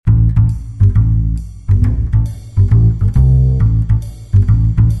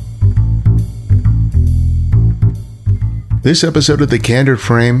This episode of The Candid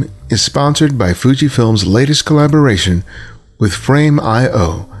Frame is sponsored by Fujifilm's latest collaboration with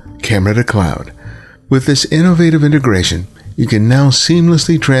Frame.io, Camera to Cloud. With this innovative integration, you can now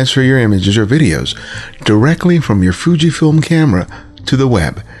seamlessly transfer your images or videos directly from your Fujifilm camera to the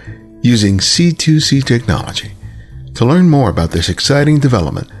web using C2C technology. To learn more about this exciting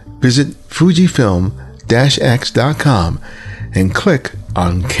development, visit fujifilm-x.com and click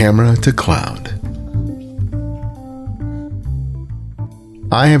on Camera to Cloud.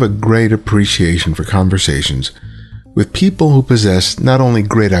 I have a great appreciation for conversations with people who possess not only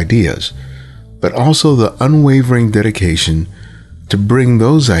great ideas, but also the unwavering dedication to bring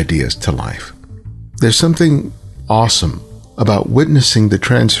those ideas to life. There's something awesome about witnessing the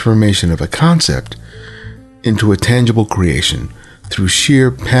transformation of a concept into a tangible creation through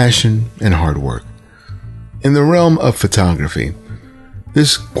sheer passion and hard work. In the realm of photography,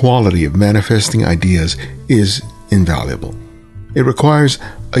 this quality of manifesting ideas is invaluable. It requires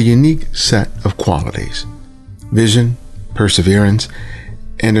a unique set of qualities: vision, perseverance,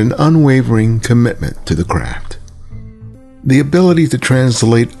 and an unwavering commitment to the craft. The ability to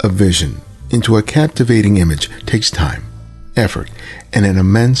translate a vision into a captivating image takes time, effort, and an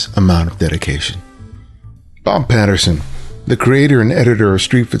immense amount of dedication. Bob Patterson, the creator and editor of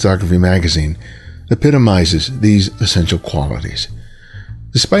Street Photography magazine, epitomizes these essential qualities.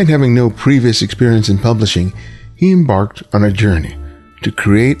 Despite having no previous experience in publishing, he embarked on a journey to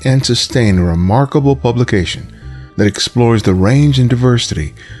create and sustain a remarkable publication that explores the range and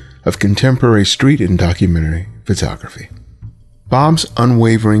diversity of contemporary street and documentary photography. Bob's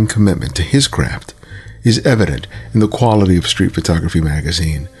unwavering commitment to his craft is evident in the quality of Street Photography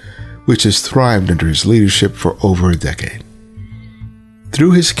magazine, which has thrived under his leadership for over a decade.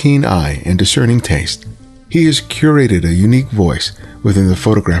 Through his keen eye and discerning taste, he has curated a unique voice within the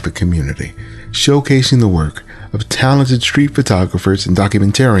photographic community, showcasing the work of talented street photographers and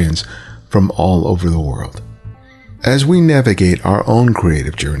documentarians from all over the world. As we navigate our own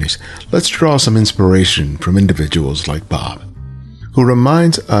creative journeys, let's draw some inspiration from individuals like Bob, who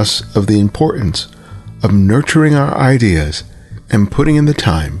reminds us of the importance of nurturing our ideas and putting in the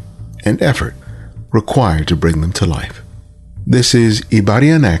time and effort required to bring them to life. This is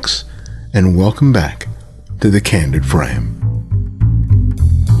Ibarian X, and welcome back to The Candid Frame.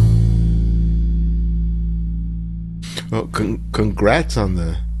 Well, congrats on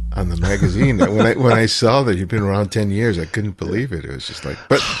the magazine. when I saw that you've been around 10 years, I couldn't believe it. It was just like,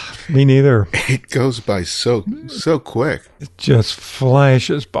 but me neither. It goes by so quick. It just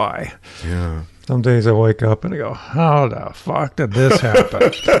flashes by. Yeah. Some days I wake up and I go, how the fuck did this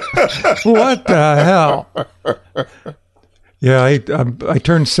happen? What the hell? Yeah, I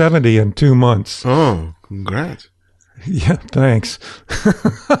turned 70 in 2 months. Oh, congrats. Yeah, thanks.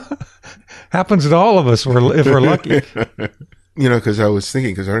 Happens to all of us if we're lucky. Because I was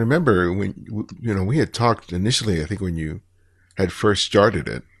thinking, because I remember when, we had talked initially, I think when you had first started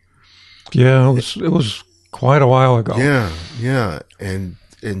it. Yeah, it was quite a while ago. Yeah. And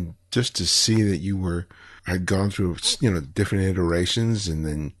just to see that you had gone through, different iterations, and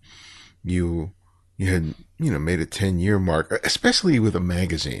then you had, made a 10-year mark, especially with a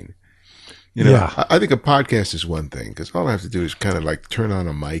magazine. Yeah. I think a podcast is one thing, because all I have to do is kind of like turn on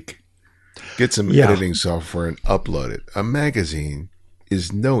a mic, get some editing software, and upload it. A magazine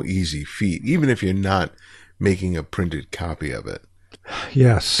is no easy feat, even if you're not making a printed copy of it.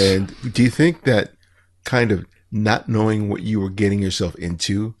 Yes. And do you think that kind of not knowing what you were getting yourself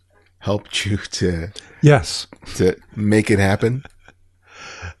into helped you to make it happen?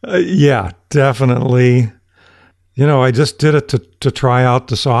 Yeah, definitely. I just did it to try out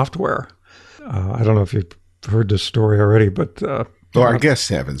the software. I don't know if you've heard this story already, but our guests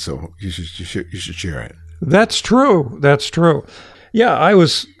haven't, so you should share it. That's true. Yeah, I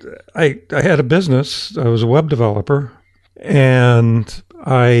had a business. I was a web developer, and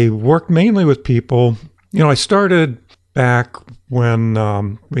I worked mainly with people. I started back when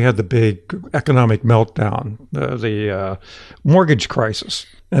we had the big economic meltdown, the mortgage crisis,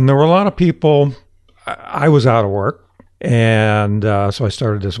 and there were a lot of people. I was out of work, and so I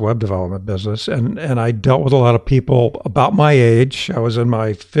started this web development business, and I dealt with a lot of people about my age. I was in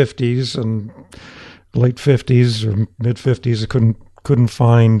my 50s and late 50s or mid 50s. I couldn't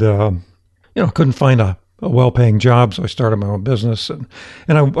find a well-paying job, so I started my own business, and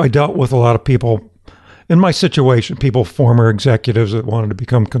I dealt with a lot of people in my situation, former executives that wanted to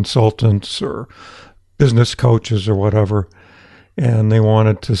become consultants or business coaches or whatever, and they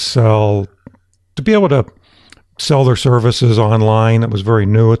wanted to be able to sell their services online. It was very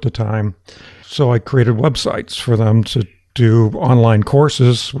new at the time. So I created websites for them to do online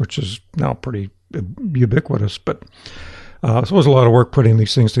courses, which is now pretty ubiquitous. But So it was a lot of work putting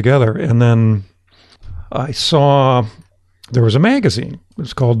these things together. And then I saw there was a magazine. It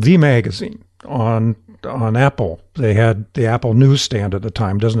was called The Magazine on Apple. They had the Apple newsstand at the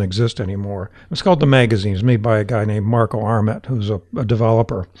time. It doesn't exist anymore. It was called The Magazine. It's made by a guy named Marco Arment, who's a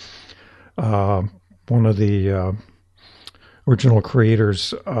developer, one of the original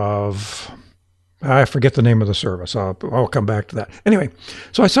creators of, I forget the name of the service. I'll come back to that. Anyway,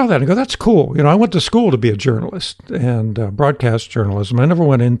 so I saw that and go, that's cool. I went to school to be a journalist and broadcast journalism. I never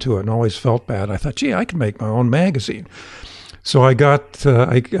went into it and always felt bad. I thought, gee, I can make my own magazine. So I got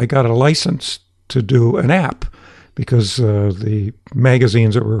I got a license to do an app because the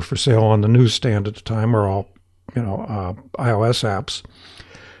magazines that were for sale on the newsstand at the time were all, iOS apps.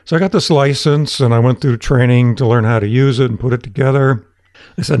 So I got this license and I went through training to learn how to use it and put it together.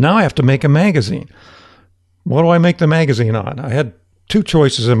 I said, now I have to make a magazine. What do I make the magazine on? I had two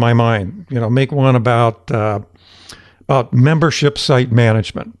choices in my mind. Make one about membership site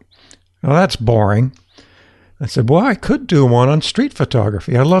management. Now that's boring. I said, well, I could do one on street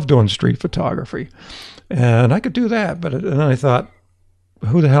photography. I love doing street photography. And I could do that. But then I thought,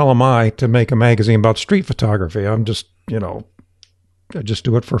 who the hell am I to make a magazine about street photography? I'm just, I just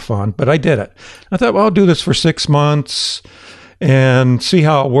do it for fun. But I did it. I thought, well, I'll do this for 6 months and see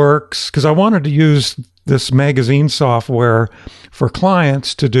how it works. Because I wanted to use this magazine software for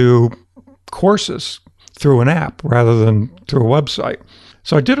clients to do courses through an app rather than through a website.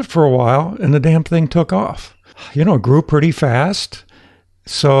 So I did it for a while, and the damn thing took off. It grew pretty fast.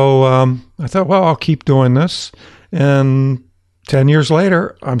 So I thought, well, I'll keep doing this. And 10 years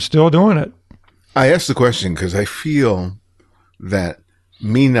later, I'm still doing it. I asked the question because I feel that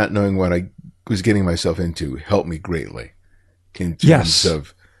me not knowing what I was getting myself into helped me greatly in terms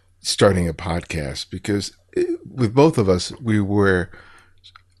of starting a podcast. Because with both of us, we were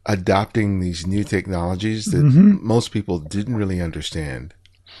adopting these new technologies that most people didn't really understand.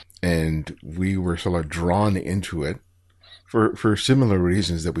 And we were sort of drawn into it for similar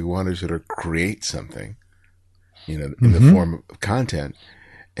reasons, that we wanted to sort of create something, in the form of content.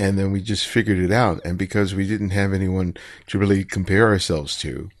 And then we just figured it out. And because we didn't have anyone to really compare ourselves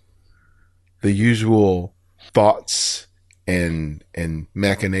to, the usual thoughts and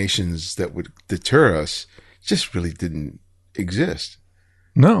machinations that would deter us just really didn't exist.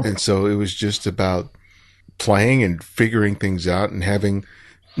 No. And so it was just about playing and figuring things out and having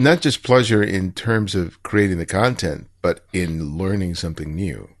not just pleasure in terms of creating the content, but in learning something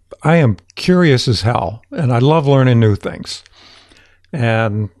new. I am curious as hell, and I love learning new things.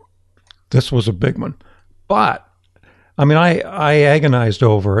 And this was a big one. But, I agonized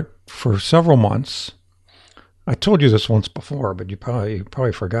over it for several months. I told you this once before, but you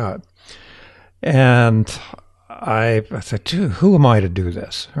probably forgot. And I said, dude, who am I to do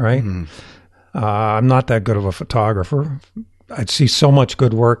this, right? I'm not that good of a photographer. I'd see so much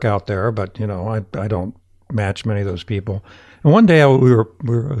good work out there, but, I don't match many of those people. And one day I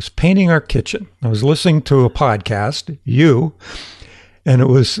was painting our kitchen. I was listening to a podcast, and it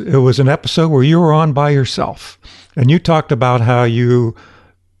was an episode where you were on by yourself. And you talked about how I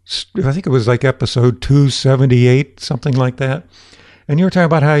think it was like episode 278, something like that. And you were talking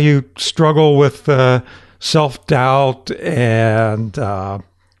about how you struggle with self-doubt and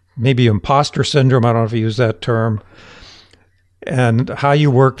maybe imposter syndrome. I don't know if you use that term. And how you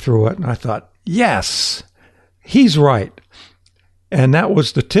worked through it. And I thought, yes, he's right. And that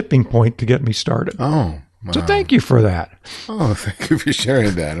was the tipping point to get me started. Oh, wow. So thank you for that. Oh, thank you for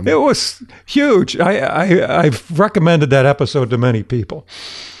sharing that. It was huge. I've recommended that episode to many people.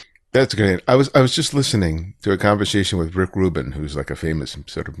 That's great. I was just listening to a conversation with Rick Rubin, who's like a famous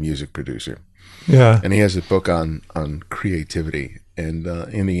sort of music producer. Yeah. And he has a book on creativity. And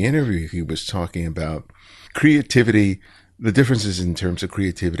in the interview, he was talking about creativity, the differences in terms of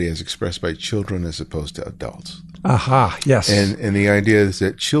creativity as expressed by children as opposed to adults. Aha, yes. And the idea is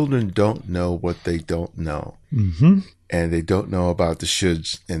that children don't know what they don't know. And they don't know about the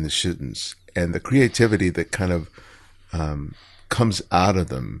shoulds and the shouldn'ts. And the creativity that kind of comes out of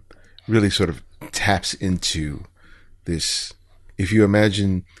them really sort of taps into this. If you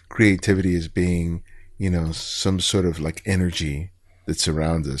imagine creativity as being, some sort of like energy that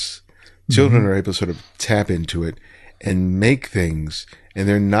surrounds us, children are able to sort of tap into it and make things, and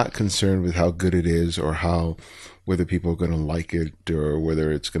they're not concerned with how good it is or whether people are going to like it or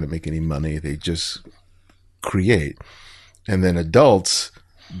whether it's going to make any money. They just create. And then adults,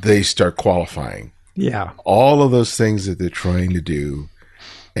 they start qualifying. Yeah. All of those things that they're trying to do,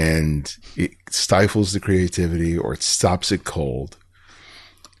 and it stifles the creativity or it stops it cold.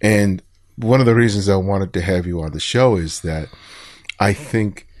 And one of the reasons I wanted to have you on the show is that I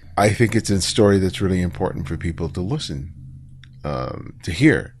think it's a story that's really important for people to listen to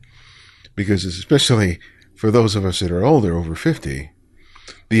hear, because especially for those of us that are older, over 50,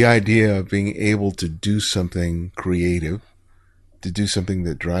 the idea of being able to do something creative, to do something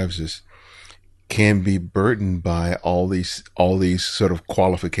that drives us, can be burdened by all these sort of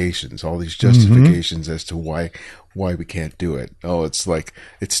qualifications, all these justifications as to why we can't do it. Oh, it's like,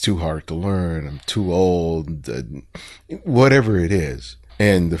 it's too hard to learn, I'm too old, whatever it is.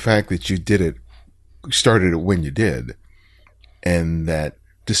 And the fact that you started it when you did, and that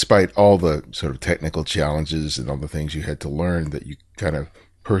despite all the sort of technical challenges and all the things you had to learn, that you kind of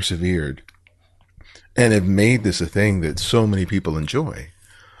persevered and have made this a thing that so many people enjoy.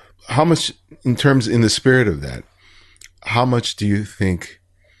 How much, in the spirit of that, how much do you think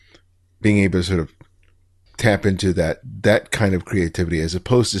being able to sort of tap into that kind of creativity, as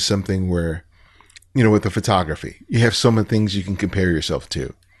opposed to something where, with the photography, you have so many things you can compare yourself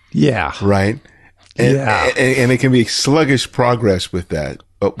to. Yeah. Right? And it can be sluggish progress with that.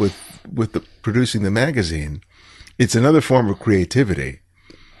 But with producing the magazine, it's another form of creativity,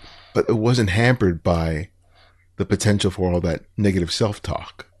 but it wasn't hampered by the potential for all that negative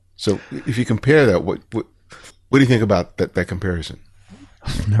self-talk. So if you compare that, what do you think about that comparison?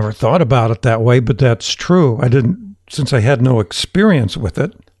 I've never thought about it that way, but that's true. Since I had no experience with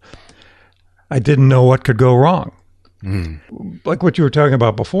it, I didn't know what could go wrong. Like what you were talking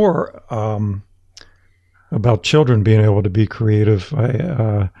about before, about children being able to be creative.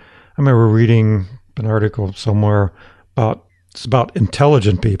 I remember reading an article somewhere about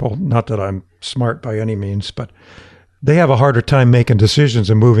intelligent people. Not that I'm smart by any means, but they have a harder time making decisions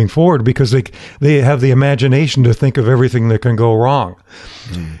and moving forward because they have the imagination to think of everything that can go wrong.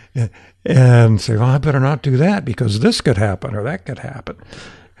 And say, well, I better not do that because this could happen or that could happen.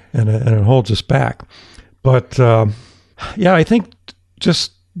 And it holds us back. But I think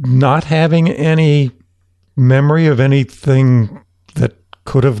just not having any memory of anything that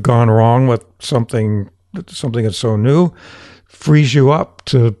could have gone wrong with something that's so new frees you up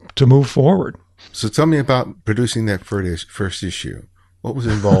to move forward. So tell me about producing that first issue. What was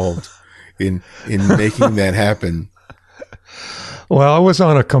involved in making that happen? Well, I was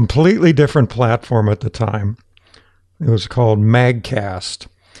on a completely different platform at the time. It was called Magcast.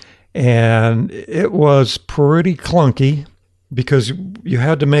 And it was pretty clunky because you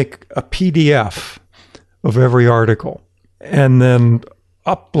had to make a PDF of every article and then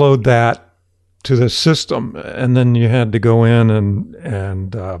upload that to the system. And then you had to go in and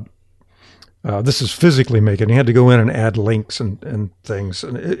this is physically making. You had to go in and add links and things,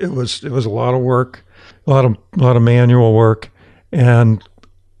 and it was a lot of work, a lot of manual work, and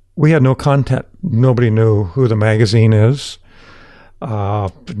we had no content. Nobody knew who the magazine is.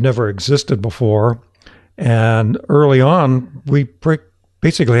 It never existed before, and early on, we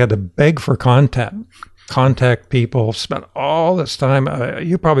basically had to beg for content. Contact people, spent all this time.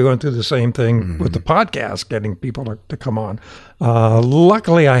 You probably went through the same thing with the podcast, getting people to come on.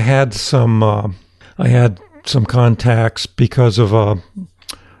 Luckily, I had some contacts because of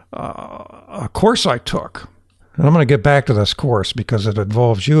a course I took. And I'm going to get back to this course because it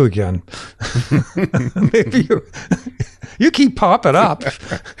involves you again. Maybe you keep popping up.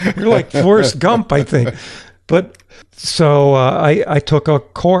 You're like Forrest Gump, I think. But so I took a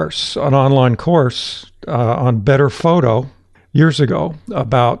course, an online course on Better Photo years ago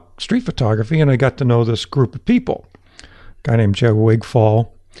about street photography, and I got to know this group of people, a guy named Joe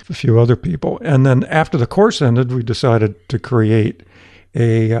Wigfall, a few other people. And then after the course ended, we decided to create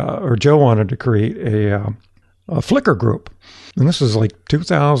Joe wanted to create a Flickr group. And this is like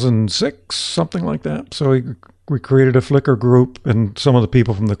 2006, something like that. So we created a Flickr group, and some of the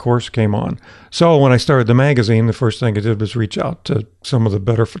people from the course came on. So when I started the magazine, the first thing I did was reach out to some of the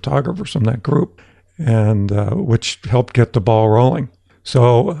better photographers from that group, and which helped get the ball rolling.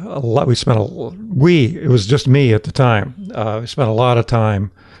 So it was just me at the time. We spent a lot of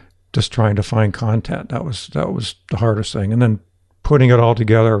time just trying to find content. That was the hardest thing. And then putting it all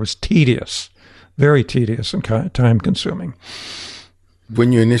together was tedious, very tedious and time consuming.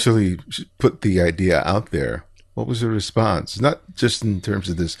 When you initially put the idea out there, what was the response? Not just in terms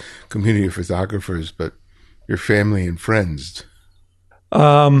of this community of photographers, but your family and friends.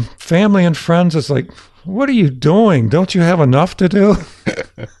 Family and friends is like, what are you doing? Don't you have enough to do?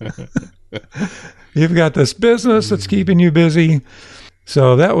 You've got this business that's keeping you busy.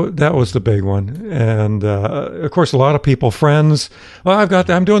 So that was the big one. And, of course, a lot of people, friends, well,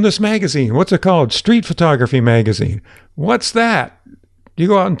 I'm doing this magazine. What's it called? Street Photography Magazine. What's that? Do you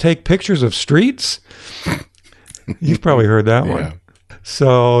go out and take pictures of streets? You've probably heard that one.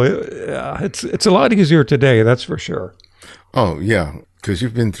 So it's a lot easier today, that's for sure. Oh, yeah, because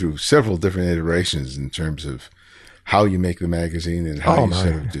you've been through several different iterations in terms of how you make the magazine and how you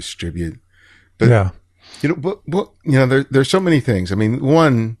sort of distribute. But, yeah. There's so many things. I mean,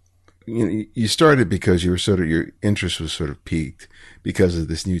 one, you started because your interest was sort of piqued because of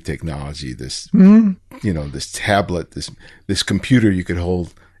this new technology, this, this tablet, this computer you could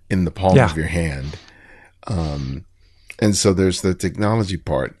hold in the palm of your hand. And so there's the technology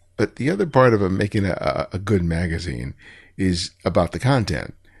part, but the other part of making a good magazine is about the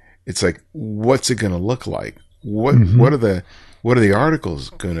content. It's like, what's it going to look like? What are the articles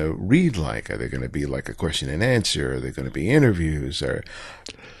going to read like? Are they going to be like a question and answer? Are they going to be interviews? Or,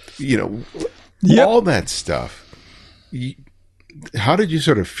 all that stuff. How did you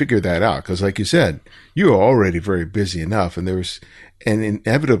sort of figure that out? Because like you said, you were already very busy enough, and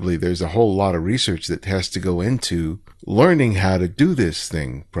inevitably there's a whole lot of research that has to go into learning how to do this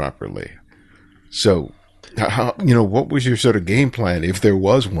thing properly. So, what was your sort of game plan, if there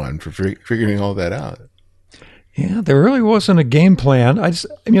was one, for figuring all that out? Yeah, there really wasn't a game plan. I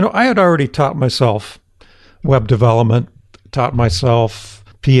had already taught myself web development, taught myself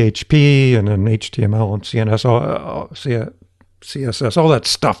PHP and then HTML and CSS, all that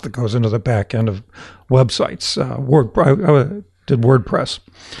stuff that goes into the back end of websites. I did WordPress.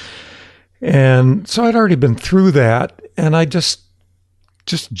 And so I'd already been through that, and I just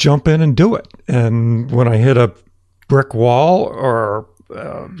jump in and do it. And when I hit a brick wall or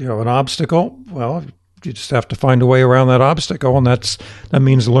an obstacle, well, you just have to find a way around that obstacle, and that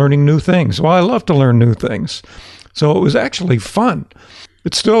means learning new things. Well, I love to learn new things. So it was actually fun.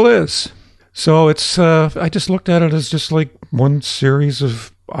 It still is. So it's I just looked at it as just like one series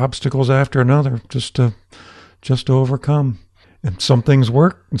of obstacles after another, just to overcome. And some things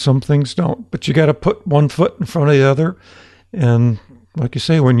work and some things don't. But you got to put one foot in front of the other. And like you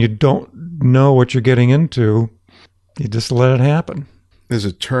say, when you don't know what you're getting into, you just let it happen. There's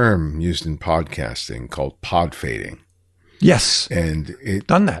a term used in podcasting called pod fading. Yes. And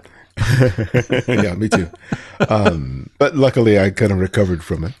done that. Yeah, me too. But luckily I kind of recovered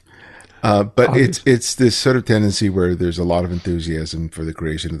from it. But it's this sort of tendency where there's a lot of enthusiasm for the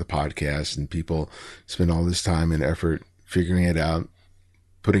creation of the podcast, and people spend all this time and effort figuring it out,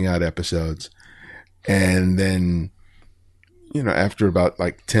 putting out episodes. And then, after about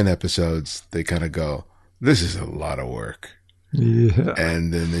like 10 episodes, they kind of go, this is a lot of work. Yeah.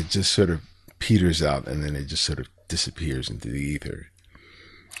 And then it just sort of peters out, and then it just sort of disappears into the ether.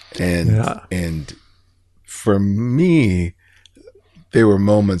 And for me, there were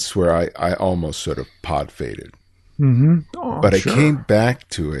moments where I almost sort of pod faded. Mm-hmm. Oh, but sure. I came back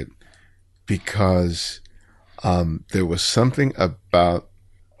to it because there was something about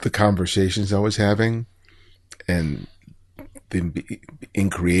the conversations I was having and in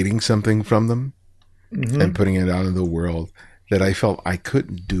creating something from them and putting it out in the world that I felt I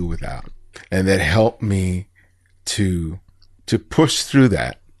couldn't do without. And that helped me to push through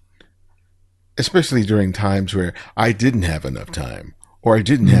that, especially during times where I didn't have enough time, or I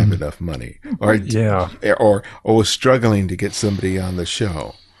didn't have enough money, or was struggling to get somebody on the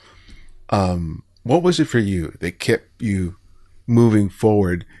show. What was it for you that kept you moving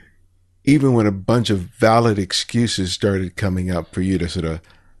forward, even when a bunch of valid excuses started coming up for you to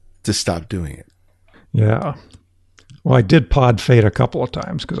stop doing it? Yeah. Well, I did pod fade a couple of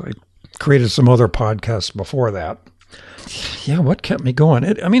times because I created some other podcasts before that. Yeah, what kept me going?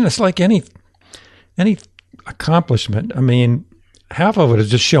 It's like any accomplishment. Half of it is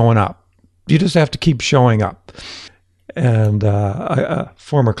just showing up. You just have to keep showing up. And a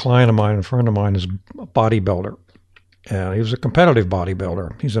former client of mine, a friend of mine, is a bodybuilder. And he was a competitive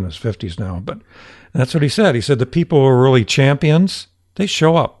bodybuilder. He's in his 50s now. But that's what he said. He said the people who are really champions, they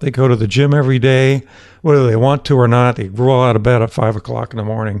show up. They go to the gym every day, whether they want to or not. They roll out of bed at 5 o'clock in the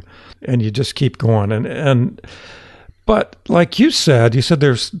morning, and you just keep going. But like you said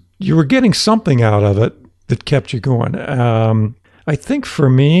you were getting something out of it that kept you going. I think for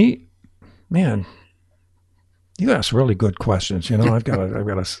me, man, you ask really good questions. I've got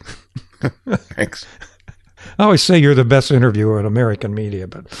to. Thanks. I always say you're the best interviewer in American media,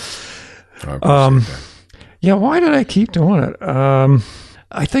 but yeah, why did I keep doing it?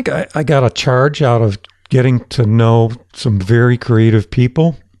 I think I got a charge out of getting to know some very creative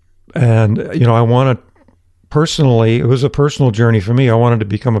people, and I wanted. Personally, it was a personal journey for me. I wanted to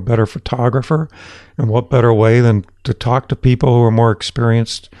become a better photographer, and what better way than to talk to people who are more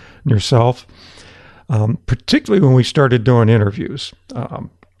experienced than yourself, particularly when we started doing interviews.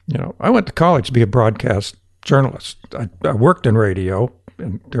 I went to college to be a broadcast journalist. I worked in radio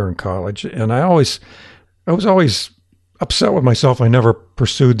during college, and I was always upset with myself. I never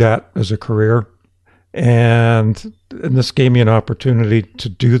pursued that as a career, and this gave me an opportunity to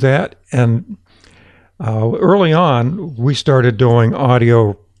do that. And Early on, we started doing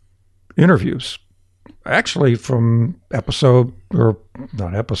audio interviews, actually from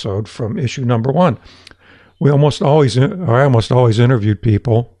from issue number 1. I almost always interviewed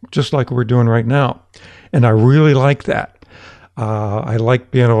people, just like we're doing right now. And I really like that. I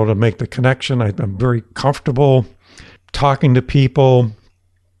like being able to make the connection. I'm very comfortable talking to people.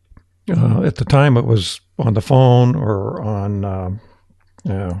 At the time, it was on the phone or on, I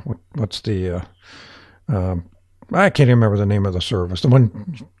can't even remember the name of the service. The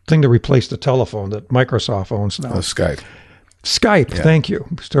one thing to replace the telephone that Microsoft owns now. Skype. Skype, yeah. Thank you.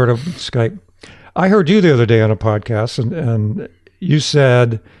 Started Skype. I heard you the other day on a podcast, and you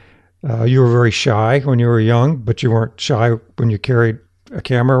said you were very shy when you were young, but you weren't shy when you carried a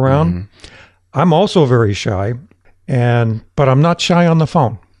camera around. Mm-hmm. I'm also very shy, but I'm not shy on the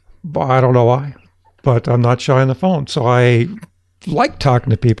phone. I don't know why, but I'm not shy on the phone. So I like talking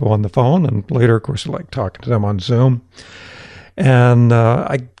to people on the phone, and later, of course, I like talking to them on Zoom. And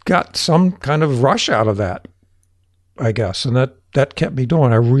I got some kind of rush out of that, I guess, and that kept me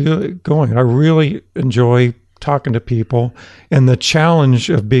going. I really enjoy talking to people, and the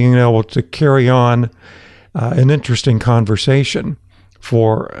challenge of being able to carry on an interesting conversation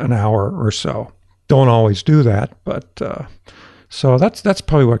for an hour or so. Don't always do that, but so that's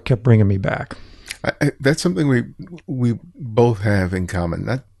probably what kept bringing me back. That's something we both have in common.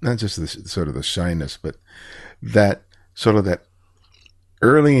 Not just the shyness, but that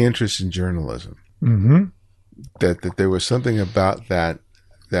early interest in journalism. Mm-hmm. That there was something about that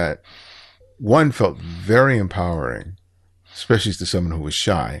one felt very empowering, especially to someone who was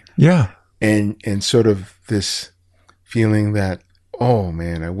shy. Yeah. And sort of this feeling that, oh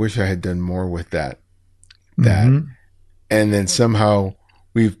man, I wish I had done more with that. Mm-hmm. And then somehow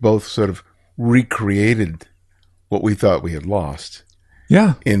we've both sort of recreated what we thought we had lost.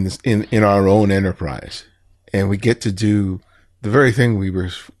 Yeah. In our own enterprise. And we get to do the very thing we were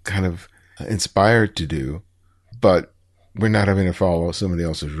kind of inspired to do, but we're not having to follow somebody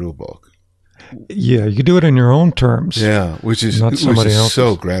else's rule book. Yeah, you do it in your own terms. Yeah, which is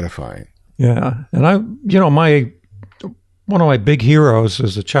so gratifying. Yeah, and one of my big heroes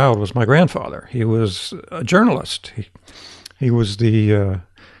as a child was my grandfather. He was a journalist. He was the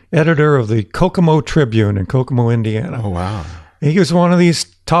editor of the Kokomo Tribune in Kokomo, Indiana. Oh, wow. He was one of these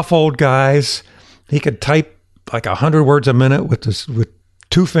tough old guys. He could type like 100 words a minute with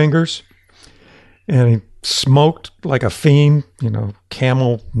 2 fingers, and he smoked like a fiend,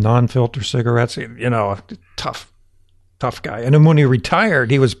 Camel non-filter cigarettes, a tough guy. And then when he retired,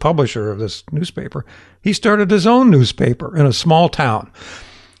 he was publisher of this newspaper. He started his own newspaper in a small town.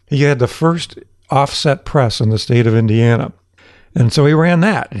 He had the first offset press in the state of Indiana. And so he ran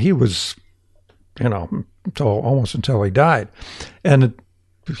that. He was, until he died. And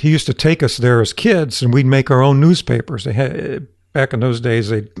he used to take us there as kids, and we'd make our own newspapers. They had, back in those days,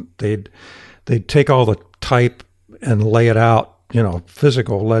 they'd take all the type and lay it out,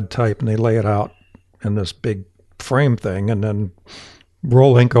 physical lead type, and they lay it out in this big frame thing, and then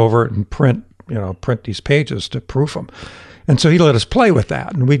roll ink over it and print these pages to proof them. And so he let us play with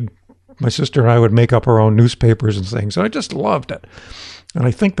that, and my sister and I would make up our own newspapers and things, and I just loved it. And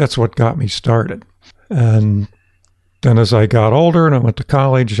I think that's what got me started. And then as I got older and I went to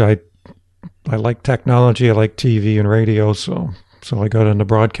college, I like technology, I like TV and radio, so I got into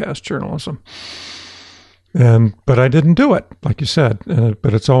broadcast journalism. But I didn't do it, like you said,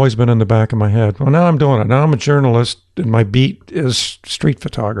 but it's always been in the back of my head. Well, now I'm doing it. Now I'm a journalist, and my beat is street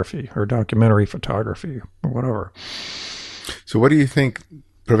photography or documentary photography or whatever. So what do you think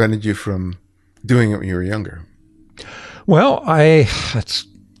prevented you from doing it when you were younger? Well, it's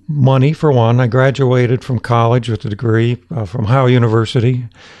money, for one. I graduated from college with a degree from Ohio University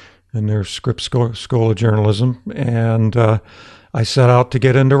in their Scripps School of Journalism, and I set out to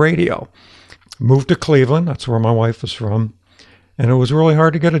get into radio. Moved to Cleveland, that's where my wife was from, and it was really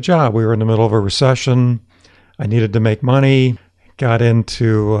hard to get a job. We were in the middle of a recession. I needed to make money. Got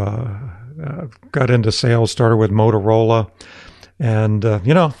into sales, started with Motorola, and got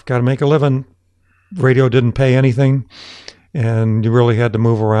to make a living. Radio didn't pay anything, and you really had to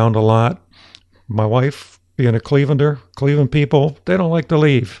move around a lot. My wife, being a Clevelander, Cleveland people, they don't like to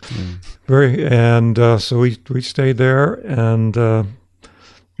leave. So we stayed there, and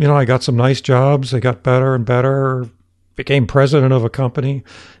I got some nice jobs. They got better and better. Became president of a company,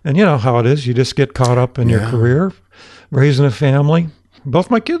 and you know how it is. You just get caught up in your career, raising a family.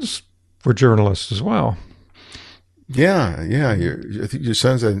 Both my kids were journalists as well. Yeah. I think your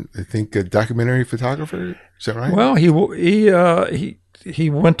son's a documentary photographer. Is that right? Well, he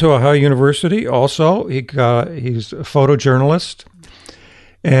went to Ohio University. Also, he's a photojournalist,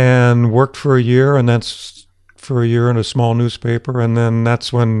 and worked for a year, and that's for a year in a small newspaper, and then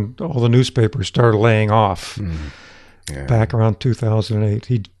that's when all the newspapers started laying off. Yeah. Back around 2008.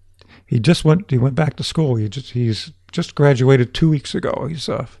 He went back to school. He's just graduated 2 weeks ago. He's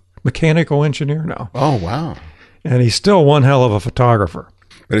a mechanical engineer now. Oh, wow. And he's still one hell of a photographer.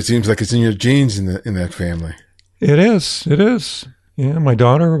 But it seems like it's in your genes in that family. It is. Yeah, my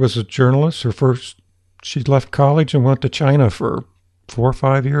daughter was a journalist. She left college and went to China for 4 or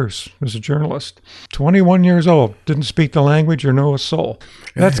 5 years as a journalist. 21 years old, didn't speak the language or know a soul.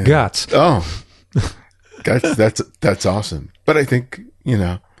 That's guts. Oh, that's awesome. But I think,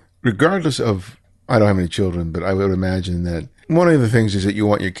 regardless of, I don't have any children, but I would imagine that one of the things is that you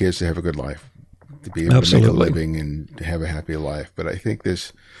want your kids to have a good life, to be able to make a living and to have a happy life. But I think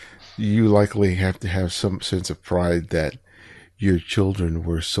you likely have to have some sense of pride that your children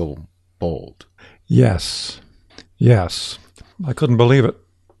were so bold. Yes. I couldn't believe it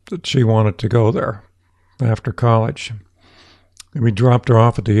that she wanted to go there after college. And we dropped her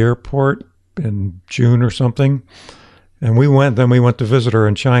off at the airport in June or something. And then we went to visit her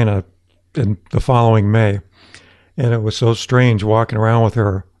in China in the following May. And it was so strange walking around with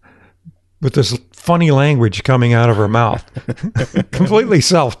her with this funny language coming out of her mouth. Completely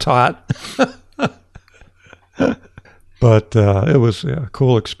self-taught. But it was a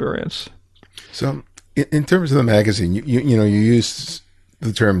cool experience. So in terms of the magazine, you use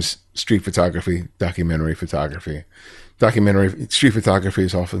the terms street photography, documentary photography. Street photography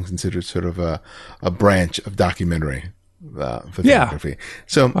is often considered sort of a branch of documentary photography. Yeah,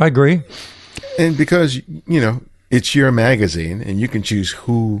 so I agree. And because, it's your magazine and you can choose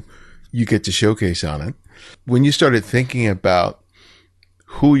who you get to showcase on it. When you started thinking about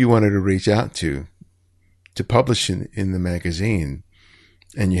who you wanted to reach out to publish in the magazine,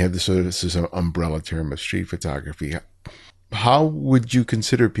 and you have this sort of umbrella term of street photography, how would you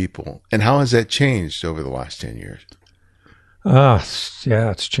consider people, and how has that changed over the last 10 years?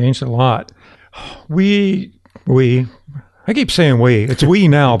 It's changed a lot. I keep saying we. It's we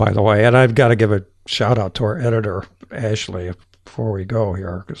now, by the way, and I've got to give a shout out to our editor, Ashley, before we go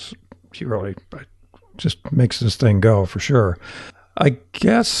here, because she really just makes this thing go for sure. I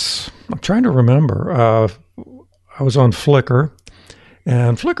guess I'm trying to remember. I was on Flickr,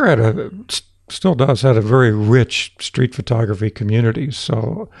 and Flickr still does have a very rich street photography community.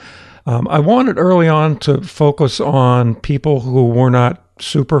 So I wanted early on to focus on people who were not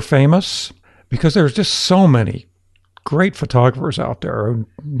super famous, because there's just so many great photographers out there.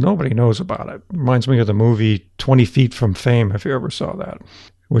 Nobody knows about it. Reminds me of the movie 20 Feet from Fame, if you ever saw that,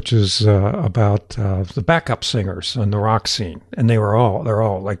 which is about the backup singers in the rock scene. And they're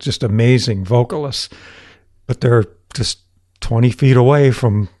all like just amazing vocalists, but they're just 20 feet away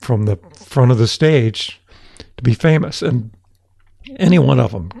from the front of the stage to be famous. And any one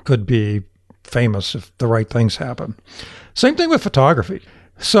of them could be famous if the right things happen. Same thing with photography.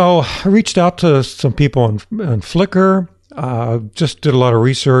 So I reached out to some people on Flickr, just did a lot of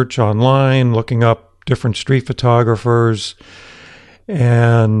research online, looking up different street photographers,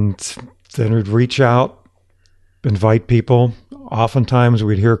 and then we'd reach out, invite people. Oftentimes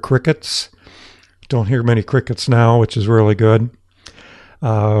we'd hear crickets. Don't hear many crickets now, which is really good.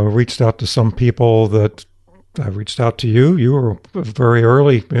 Reached out to some people that I reached out to you. You were a very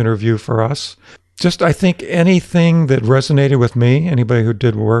early interview for us. Just, I think anything that resonated with me, anybody who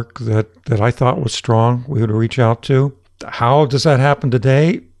did work that I thought was strong, we would reach out to. How does that happen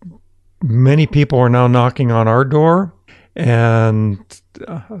today? Many people are now knocking on our door, and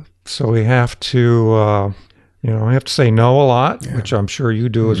so we have to, we have to say no a lot, which I'm sure you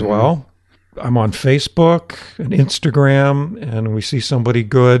do as well. I'm on Facebook and Instagram, and we see somebody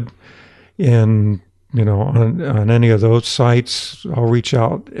good on any of those sites, I'll reach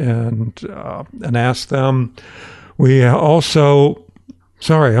out and ask them. We also,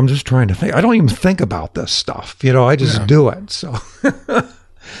 sorry, I'm just trying to think. I don't even think about this stuff. I just do it. So,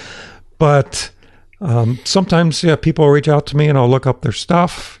 but sometimes, people reach out to me and I'll look up their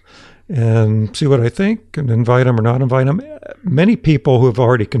stuff and see what I think and invite them or not invite them. Many people who have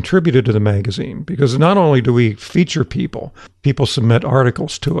already contributed to the magazine, because not only do we feature people submit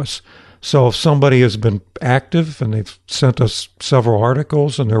articles to us. So if somebody has been active and they've sent us several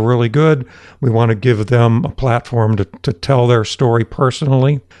articles and they're really good, we want to give them a platform to tell their story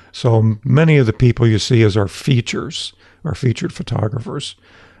personally. So many of the people you see as our featured photographers,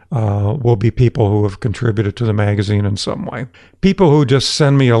 will be people who have contributed to the magazine in some way. People who just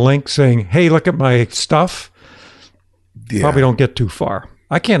send me a link saying, hey, look at my stuff, probably don't get too far.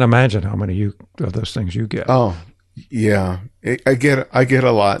 I can't imagine how many of those things you get. Oh, yeah. I get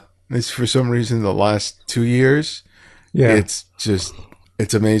a lot. It's for some reason the last 2 years, it's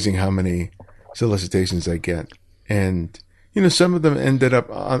It's amazing how many solicitations I get. And, some of them ended up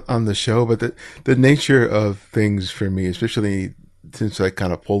on the show, but the nature of things for me, especially since I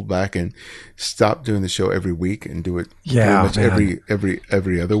kind of pulled back and stopped doing the show every week and do it pretty much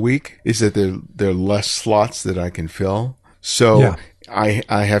every other week, is that there are less slots that I can fill. So I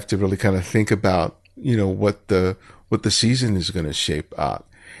have to really kind of think about, what the season is going to shape up.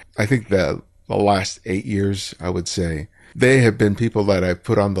 I think that the last 8 years, I would say, they have been people that I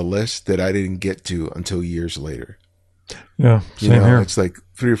put on the list that I didn't get to until years later. Yeah, same here. It's like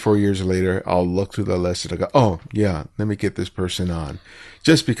 3 or 4 years later, I'll look through the list and I go, oh, yeah, let me get this person on.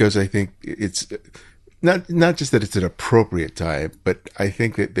 Just because I think it's not just that it's an appropriate time, but I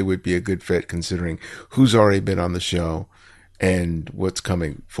think that they would be a good fit considering who's already been on the show and what's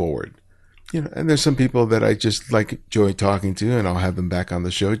coming forward. And there's some people that I just enjoy talking to, and I'll have them back on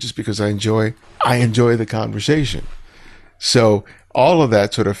the show just because I enjoy the conversation. So all of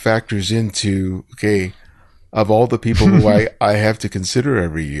that sort of factors into, okay, of all the people who I have to consider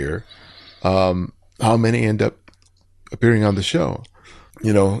every year, how many end up appearing on the show?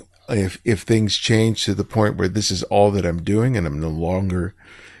 If things change to the point where this is all that I'm doing and I'm no longer,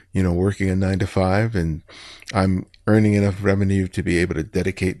 working a 9 to 5 and I'm earning enough revenue to be able to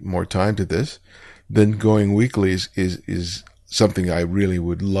dedicate more time to this, then going weekly is something I really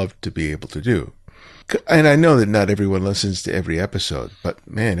would love to be able to do. And I know that not everyone listens to every episode, but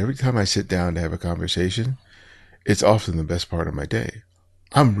man, every time I sit down to have a conversation, it's often the best part of my day.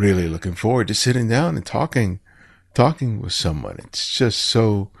 I'm really looking forward to sitting down and talking with someone. It's just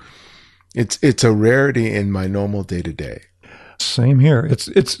so, it's a rarity in my normal day to day. Same here.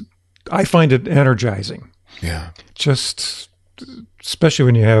 I find it energizing. Yeah. Just, especially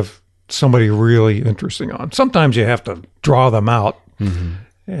when you have somebody really interesting on. Sometimes you have to draw them out. Mm-hmm.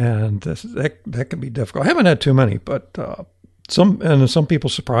 And that can be difficult. I haven't had too many, but some people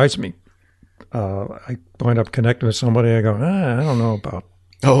surprise me. I wind up connecting with somebody. I go, I don't know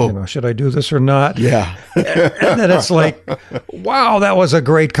about, should I do this or not? Yeah. And then it's like, wow, that was a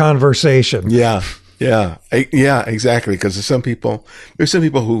great conversation. Yeah. Yeah. Yeah, exactly. Because there's some people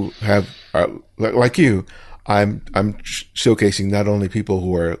who have, like you, I'm showcasing not only people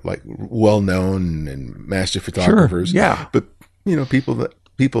who are like well known and master photographers, sure, yeah, but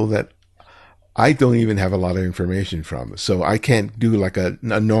people that I don't even have a lot of information from. So I can't do like a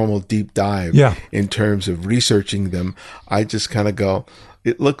normal deep dive in terms of researching them. I just kind of go,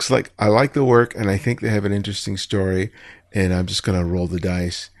 it looks like I like the work and I think they have an interesting story and I'm just going to roll the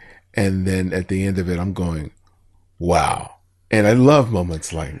dice. And then at the end of it, I'm going, wow. And I love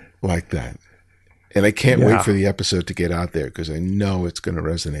moments like that. And I can't wait for the episode to get out there because I know it's going to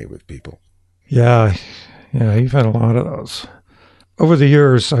resonate with people. Yeah. Yeah. You've had a lot of those. Over the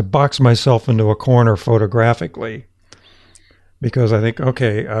years, I boxed myself into a corner photographically because I think,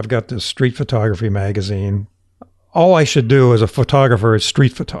 okay, I've got this street photography magazine. All I should do as a photographer is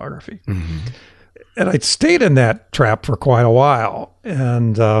street photography. Mm-hmm. And I'd stayed in that trap for quite a while.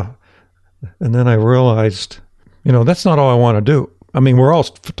 And then I realized, that's not all I want to do. I mean, we're all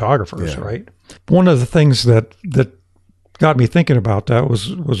photographers, right? One of the things that got me thinking about that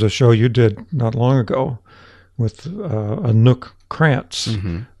was a show you did not long ago with Anouk Krantz,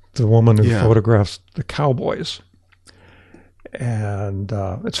 the woman who photographs the cowboys. And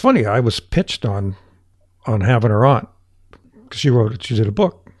it's funny, I was pitched on having her on because she did a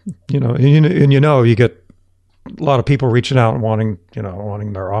book, and you get a lot of people reaching out and wanting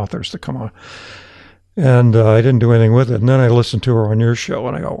their authors to come on. And I didn't do anything with it. And then I listened to her on your show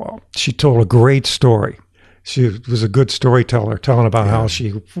and I go, well, she told a great story. She was a good storyteller, telling about how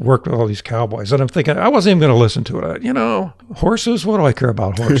she worked with all these cowboys. And I'm thinking, I wasn't even going to listen to it. Horses, what do I care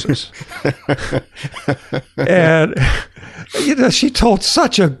about horses? And, she told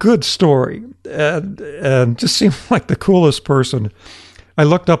such a good story and just seemed like the coolest person. I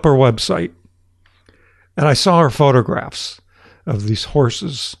looked up her website and I saw her photographs of these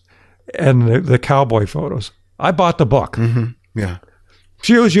horses and the cowboy photos. I bought the book. Mm-hmm. Yeah.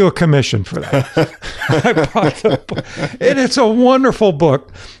 She owes you a commission for that. I bought the book. And it's a wonderful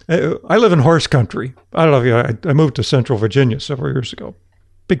book. I live in horse country. I don't know if I moved to Central Virginia several years ago.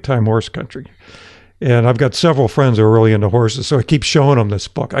 Big time horse country. And I've got several friends who are really into horses, so I keep showing them this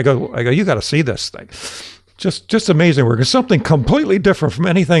book. I go, you got to see this thing. Just amazing work. It's something completely different from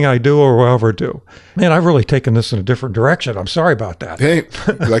anything I do or will ever do. Man, I've really taken this in a different direction. I'm sorry about that. Hey,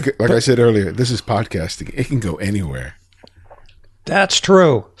 like I said earlier, this is podcasting. It can go anywhere. That's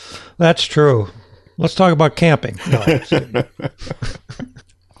true. That's true. Let's talk about camping. No,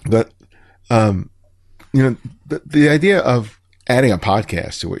 but, the idea of adding a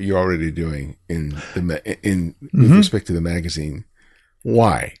podcast to what you're already doing with respect to the magazine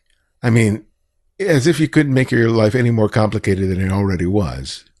Why? I mean, as if you couldn't make your life any more complicated than it already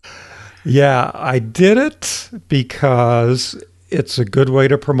was. Yeah, I did it because it's a good way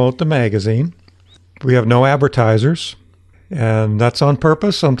to promote the magazine. We have no advertisers, and that's on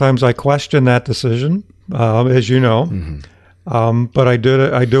purpose. Sometimes I question that decision, as you know. But I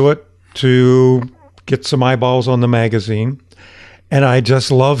do it to get some eyeballs on the magazine, and I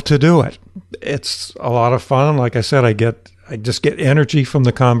just love to do it. It's a lot of fun. Like I said, I just get energy from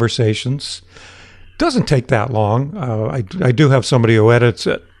the conversations. Doesn't take that long. I do have somebody who edits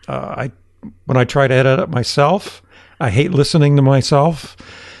it. When I try to edit it myself, I hate listening to myself,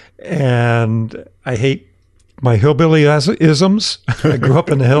 and I hate my hillbilly isms. I grew up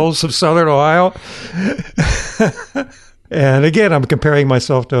in the hills of Southern Ohio. And again, I'm comparing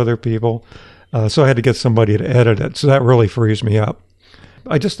myself to other people. So I had to get somebody to edit it. So that really frees me up.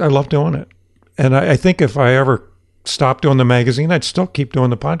 I love doing it. And I think if I ever stopped doing the magazine, I'd still keep doing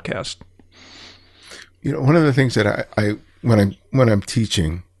the podcast. You know, one of the things that I when I'm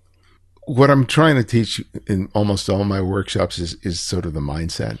teaching, what I'm trying to teach in almost all my workshops is sort of the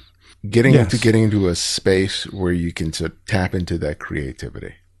mindset. Getting into a space where you can sort of tap into that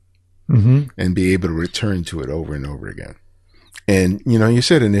creativity and be able to return to it over and over again. And, you know, you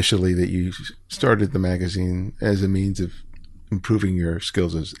said initially that you started the magazine as a means of improving your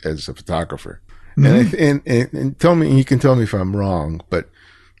skills as a photographer. And tell me, you can tell me if I'm wrong, but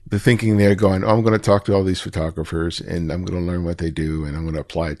the thinking there going, I'm going to talk to all these photographers and I'm going to learn what they do and I'm going to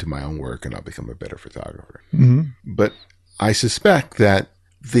apply it to my own work and I'll become a better photographer. But I suspect that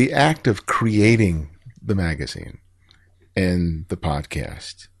the act of creating the magazine and the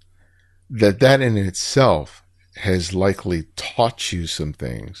podcast, that in itself has likely taught you some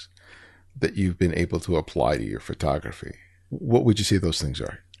things that you've been able to apply to your photography. What would you say those things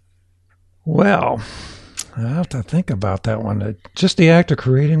are? Well, I have to think about that one. Just the act of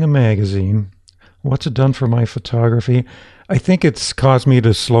creating a magazine, what's it done for my photography? I think it's caused me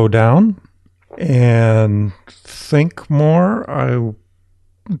to slow down and think more. I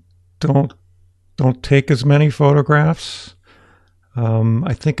don't take as many photographs.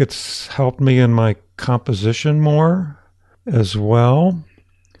 I think it's helped me in my composition more as well.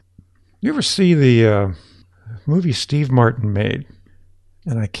 You ever see the movie Steve Martin made?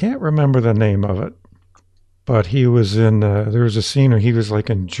 And I can't remember the name of it, but he was in, there was a scene where he was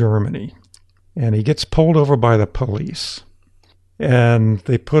like in Germany and he gets pulled over by the police and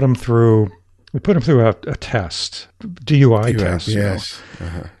they put him through a test, DUI test. Yes.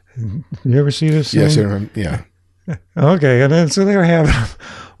 You ever see this scene? Yes, I remember. Yeah. Okay, and then so they're having him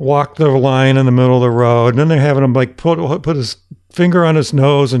walk the line in the middle of the road, and then they're having him like put his finger on his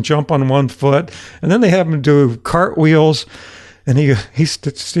nose and jump on one foot, and then they have him do cartwheels, and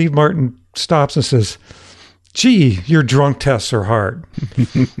Steve Martin stops and says, "Gee, your drunk tests are hard."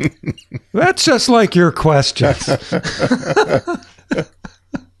 That's just like your questions.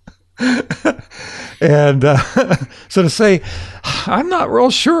 And so to say, I'm not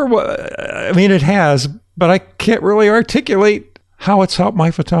real sure I mean, it has, but I can't really articulate how it's helped my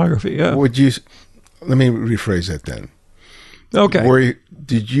photography. Yeah. Let me rephrase that then. Okay.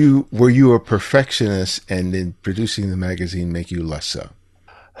 Were you a perfectionist and in producing the magazine make you less so?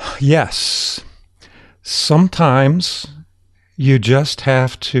 Yes. Sometimes you just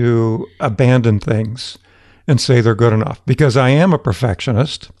have to abandon things and say they're good enough, because I am a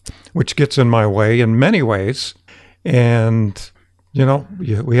perfectionist, which gets in my way in many ways. And, you know,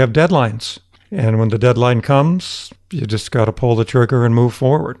 we have deadlines. And when the deadline comes, you just got to pull the trigger and move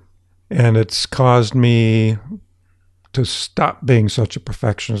forward. And it's caused me to stop being such a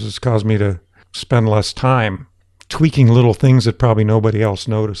perfectionist. It's caused me to spend less time tweaking little things that probably nobody else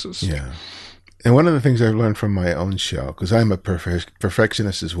notices. Yeah. And one of the things I've learned from my own show, because I'm a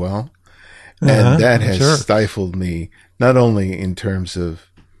perfectionist as well, and that has stifled me, not only in terms of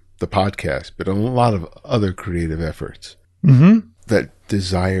the podcast, but a lot of other creative efforts. That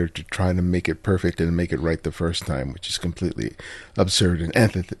desire to try to make it perfect and make it right the first time, which is completely absurd and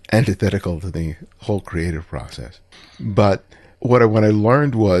antithetical to the whole creative process. But what I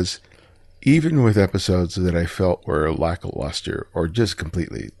learned was, even with episodes that I felt were lackluster or just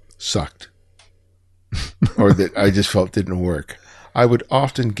completely sucked, or that I just felt didn't work, I would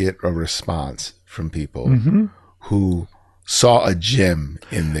often get a response from people who saw a gem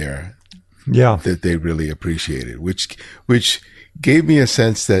in there that they really appreciated, which gave me a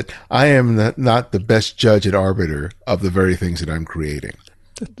sense that I am not the best judge and arbiter of the very things that I'm creating.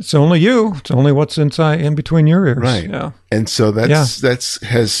 It's only you. It's only what's in between your ears. Right. Yeah. And so that's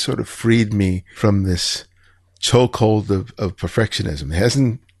has sort of freed me from this chokehold of perfectionism. It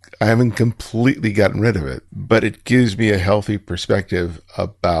hasn't I haven't completely gotten rid of it, but it gives me a healthy perspective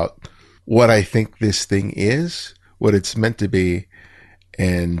about what I think this thing is, what it's meant to be,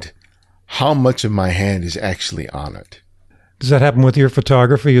 and how much of my hand is actually on it. Does that happen with your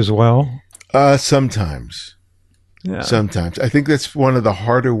photography as well? Sometimes. Yeah. Sometimes. I think that's one of the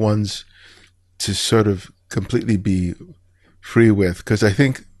harder ones to sort of completely be free with, because I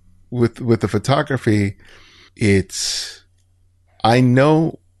think with the photography, I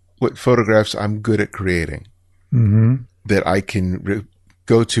know what photographs I'm good at creating, that I can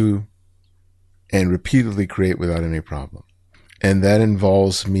go to and repeatedly create without any problem. And that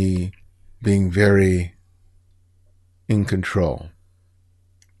involves me being very in control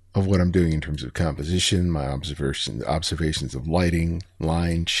of what I'm doing in terms of composition, my observations of lighting,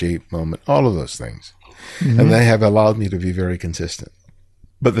 line, shape, moment, all of those things. And they have allowed me to be very consistent.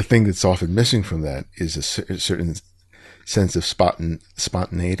 But the thing that's often missing from that is a certain sense of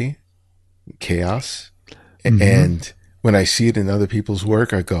spontaneity, chaos. And when I see it in other people's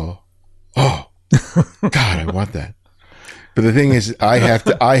work, I go, oh, God, I want that. But the thing is, I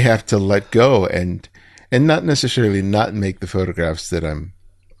have to let go and not necessarily not make the photographs that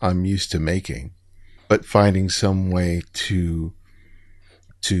I'm used to making, but finding some way to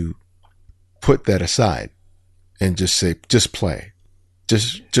put that aside and just say, just play,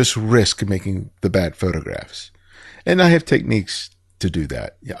 just risk making the bad photographs. And I have techniques to do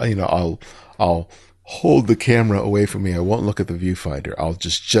that. You know, I'll hold the camera away from me. I won't look at the viewfinder. I'll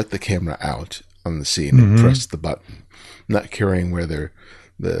just jet the camera out on the scene and press the button, not caring whether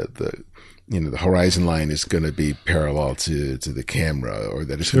the horizon line is going to be parallel to the camera, or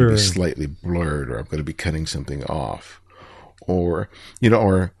that it's going to be slightly blurred, or I'm going to be cutting something off, or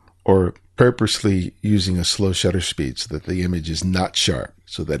purposely using a slow shutter speed so that the image is not sharp,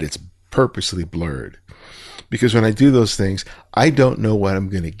 so that it's purposely blurred. Because when I do those things, I don't know what I'm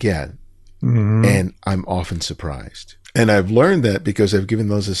going to get, and I'm often surprised. And I've learned that because I've given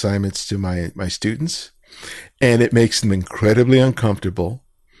those assignments to my students, and it makes them incredibly uncomfortable.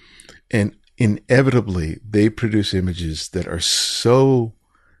 And inevitably, they produce images that are so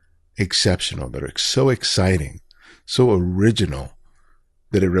exceptional, that are so exciting, so original,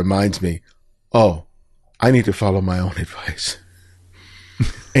 that it reminds me, oh, I need to follow my own advice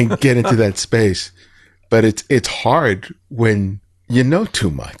and get into that space. But it's hard when you know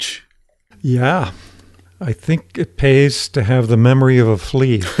too much. Yeah. I think it pays to have the memory of a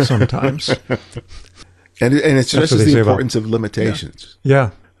flea sometimes. and it stresses the importance of limitations. Yeah.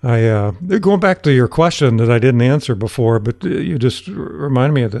 Going back to your question that I didn't answer before, but you just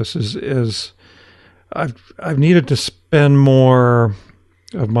reminded me of this, is I've needed to spend more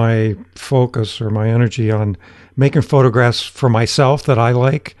of my focus or my energy on making photographs for myself that I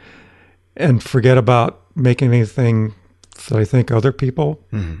like, and forget about making anything that I think other people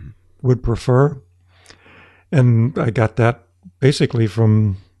would prefer. And I got that basically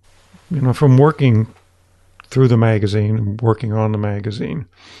from working through the magazine and working on the magazine,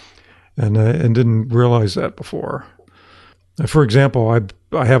 and didn't realize that before. For example, I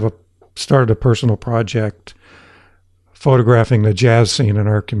started a personal project photographing the jazz scene in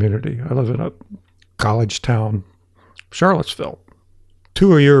our community. I live in a college town, Charlottesville.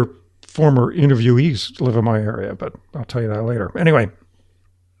 2 of your former interviewees live in my area, but I'll tell you that later. Anyway,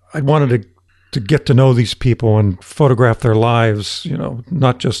 I wanted to get to know these people and photograph their lives,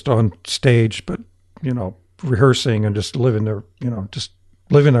 not just on stage, but, rehearsing and just living their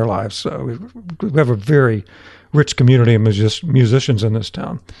lives. So we have a very rich community of musicians in this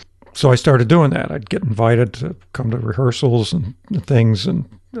town. So I started doing that. I'd get invited to come to rehearsals and things, and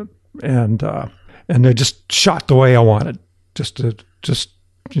they just shot the way I wanted, just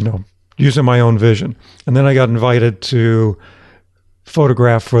using my own vision. And then I got invited to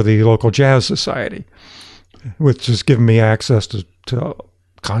photograph for the local jazz society, which has given me access to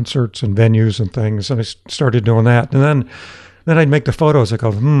concerts and venues and things. And I started doing that. And then I'd make the photos. I go,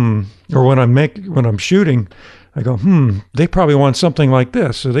 or when I'm shooting, I go, they probably want something like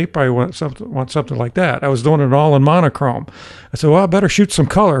this, or they probably want something like that. I was doing it all in monochrome. I said, well, I better shoot some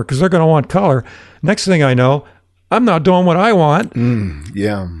color because they're going to want color. Next thing I know, I'm not doing what I want.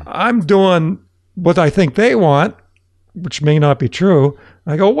 I'm doing what I think they want, which may not be true.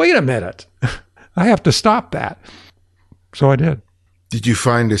 I go, wait a minute. I have to stop that. So I did. Did you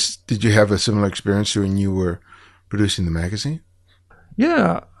have a similar experience when you were producing the magazine?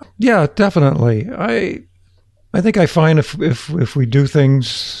 Yeah, definitely. I think I find if we do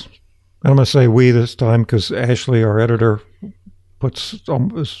things, I'm going to say we this time because Ashley, our editor, puts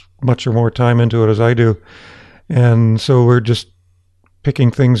as much or more time into it as I do. And so we're just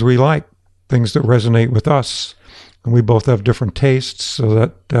picking things we like, things that resonate with us. And we both have different tastes,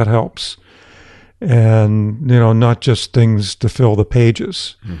 so that helps. And, not just things to fill the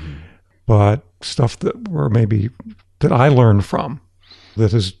pages, but stuff that I learned from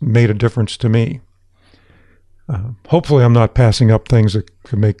that has made a difference to me. Hopefully I'm not passing up things that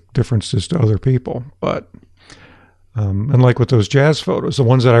could make differences to other people. But, and like with those jazz photos, the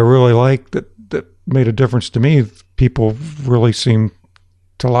ones that I really like that made a difference to me, people really seem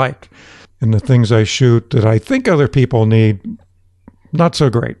to like. And the things I shoot that I think other people need, not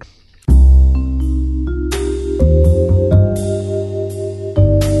so great.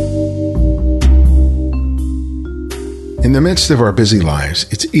 In the midst of our busy lives,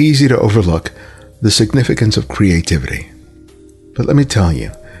 it's easy to overlook the significance of creativity. But let me tell you,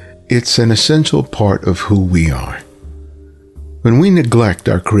 it's an essential part of who we are. When we neglect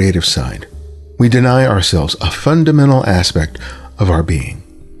our creative side, we deny ourselves a fundamental aspect of our being.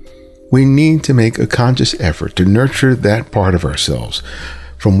 We need to make a conscious effort to nurture that part of ourselves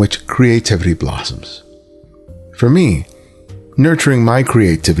from which creativity blossoms. For me, nurturing my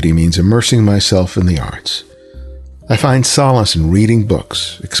creativity means immersing myself in the arts. I find solace in reading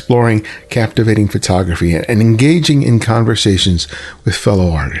books, exploring captivating photography, and engaging in conversations with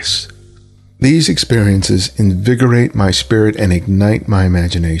fellow artists. These experiences invigorate my spirit and ignite my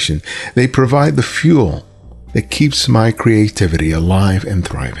imagination. They provide the fuel that keeps my creativity alive and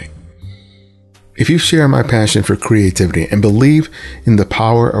thriving. If you share my passion for creativity and believe in the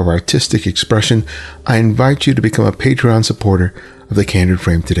power of artistic expression, I invite you to become a Patreon supporter of The Candid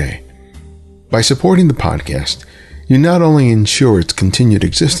Frame today. By supporting the podcast, you not only ensure its continued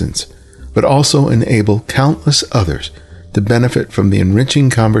existence, but also enable countless others to benefit from the enriching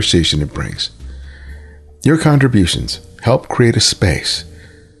conversation it brings. Your contributions help create a space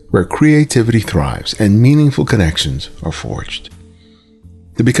where creativity thrives and meaningful connections are forged.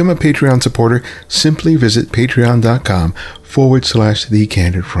 To become a Patreon supporter, simply visit patreon.com/The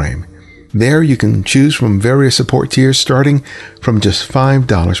Candid Frame. There you can choose from various support tiers starting from just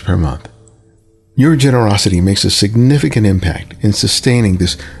 $5 per month. Your generosity makes a significant impact in sustaining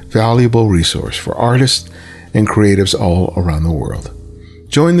this valuable resource for artists and creatives all around the world.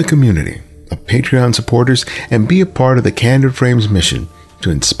 Join the community of Patreon supporters and be a part of the Candid Frame's mission to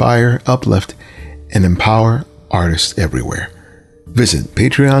inspire, uplift, and empower artists everywhere. Visit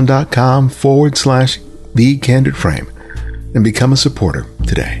patreon.com/The Candid Frame and become a supporter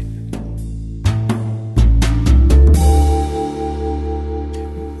today.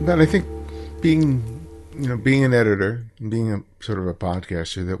 But I think being an editor, being a sort of a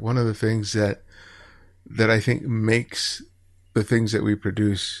podcaster, that one of the things that I think makes the things that we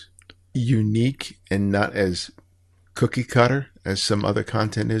produce unique and not as cookie cutter as some other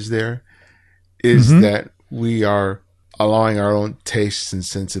content is there is that we are allowing our own tastes and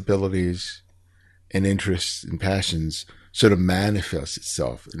sensibilities and interests and passions sort of manifest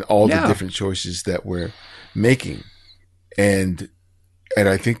itself in all the different choices that we're making. And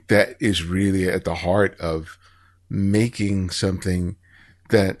I think that is really at the heart of making something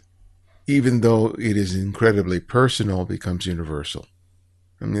that, even though it is incredibly personal, becomes universal.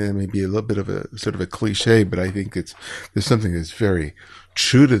 I mean, that may be a little bit of a sort of a cliche, but I think there's something that's very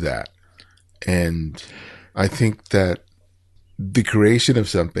true to that. And I think that the creation of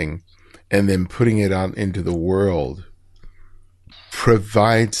something and then putting it out into the world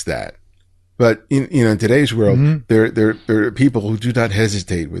provides that. But in today's world, there are people who do not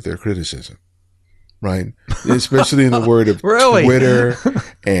hesitate with their criticism, right? Especially in the word of Twitter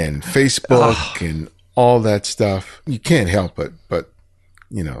and Facebook and all that stuff. You can't help but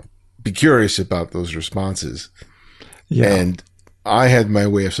be curious about those responses. Yeah. And I had my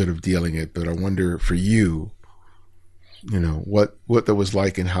way of sort of dealing it, but I wonder for you, what that was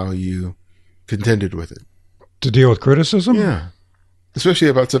like and how you contended with it. To deal with criticism? Yeah. Especially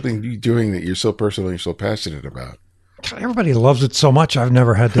about something you're doing that you're so personal and you're so passionate about. God, everybody loves it so much. I've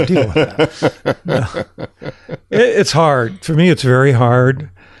never had to deal with that. No. It's hard. For me, it's very hard.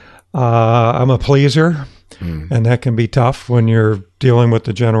 I'm a pleaser, and that can be tough when you're dealing with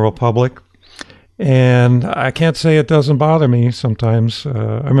the general public. And I can't say it doesn't bother me sometimes.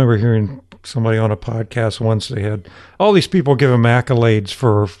 I remember hearing somebody on a podcast once, they had all these people give him accolades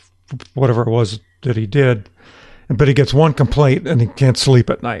for whatever it was that he did. But he gets one complaint and he can't sleep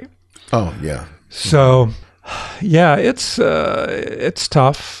at night. Oh, yeah. So, yeah, it's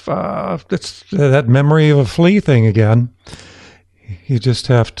tough. It's that memory of a flea thing again. You just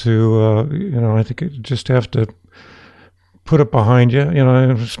have to, I think you just have to put it behind you.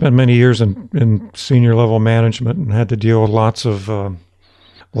 I spent many years in senior level management and had to deal with lots of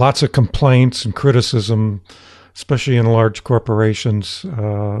complaints and criticism especially in large corporations.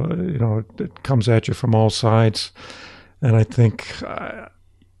 It comes at you from all sides. And I think, I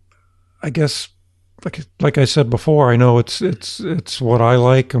guess, like I said before, I know it's what I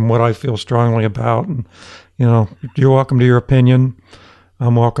like and what I feel strongly about. And, you're welcome to your opinion.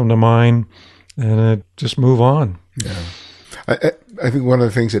 I'm welcome to mine. And just move on. Yeah. I think one of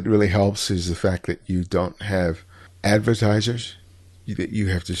the things that really helps is the fact that you don't have advertisers that you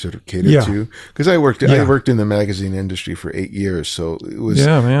have to sort of cater to. Because I worked in the magazine industry for 8 years, so it was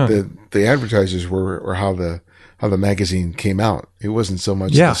the advertisers were how the magazine came out. It wasn't so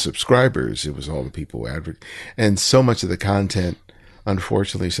much the subscribers; it was all the people and so much of the content,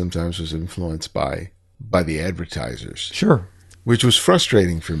 unfortunately, sometimes was influenced by the advertisers. Sure, which was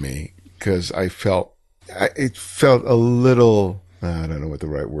frustrating for me because it felt a little. I don't know what the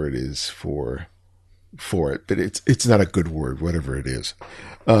right word is for it, but it's not a good word, whatever it is.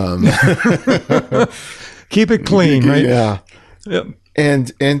 Keep it clean, right? Yeah. Yep.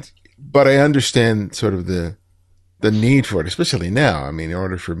 But I understand sort of the need for it, especially now. I mean, in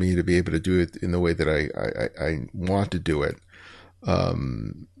order for me to be able to do it in the way that I want to do it,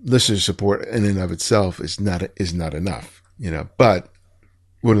 listener support in and of itself is not enough, but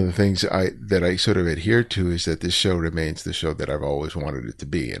one of the things that I sort of adhere to is that this show remains the show that I've always wanted it to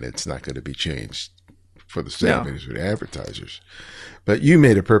be, and it's not going to be changed for the same as with advertisers. But you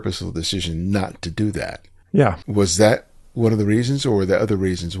made a purposeful decision not to do that. Yeah. Was that one of the reasons, or were there other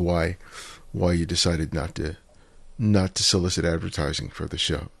reasons why you decided not to solicit advertising for the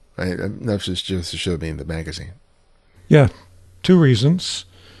show? Not just the show being the magazine. Yeah, 2 reasons.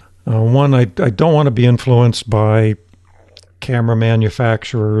 One, I don't want to be influenced by camera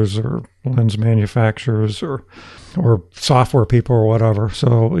manufacturers or lens manufacturers or software people or whatever.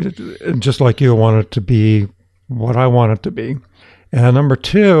 So just like you, I want it to be what I want it to be. And number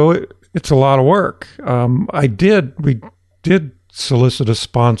 2, it's a lot of work. We did solicit a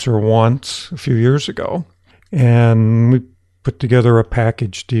sponsor once a few years ago, and we put together a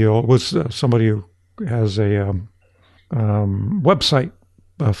package deal. It was somebody who has a website,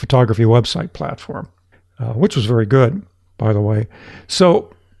 a photography website platform, which was very good, by the way.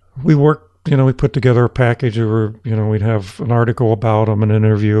 So we worked, we put together a package where, we'd have an article about them, an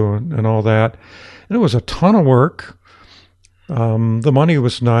interview and all that. And it was a ton of work. The money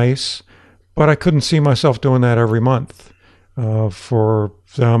was nice, but I couldn't see myself doing that every month for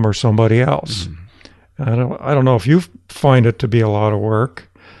them or somebody else. Mm-hmm. I don't know if you find it to be a lot of work.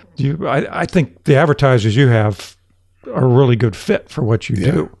 I think the advertisers you have are a really good fit for what you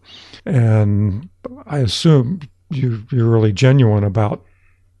do. And I assume you're really genuine about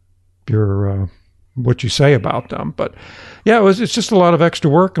your what you say about them. But it's just a lot of extra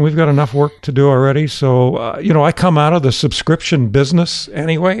work, and we've got enough work to do already. So I come out of the subscription business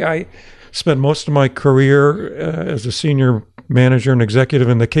anyway. I spent most of my career as a senior manager and executive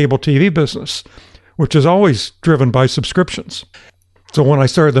in the cable TV business, which is always driven by subscriptions. So when I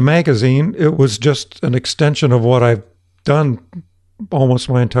started the magazine, it was just an extension of what I've done almost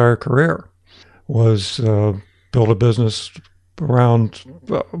my entire career, was build a business around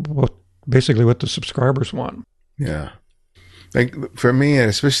basically what the subscribers want. Yeah. Like for me, and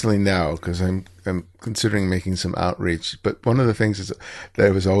especially now, because I'm considering making some outreach, but one of the things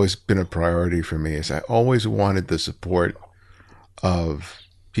that has always been a priority for me is I always wanted the support of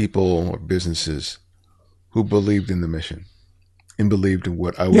people or businesses who believed in the mission and believed in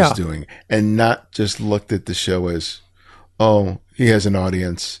what I was doing, and not just looked at the show as, oh, he has an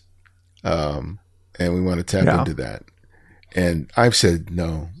audience, and we want to tap into that. And I've said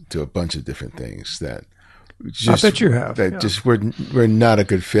no to a bunch of different things that just, I bet you have. That just were not a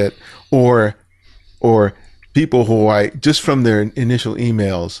good fit, or people who I, just from their initial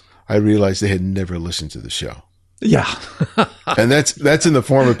emails, I realized they had never listened to the show. Yeah. And that's in the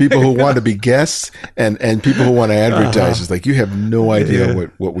form of people who want to be guests and people who want to advertise. It's like, you have no idea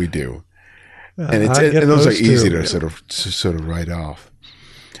what we do. And those are easy to sort of write off.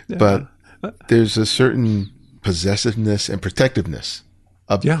 Yeah. But there's a certain possessiveness and protectiveness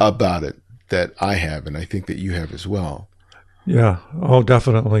about it that I have, and I think that you have as well. Yeah. Oh,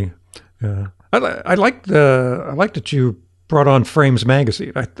 definitely. Yeah. I like that you brought on Frames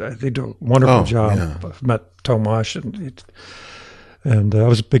Magazine. They do a wonderful job. Yeah. I've met Tomasz, and I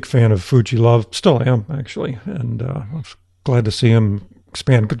was a big fan of Fuji Love. Still am, actually. And I was glad to see him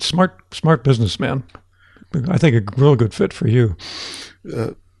expand. Good, smart businessman. I think a real good fit for you.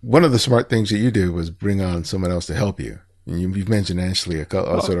 One of the smart things that you did was bring on someone else to help you. And you've mentioned Ashley a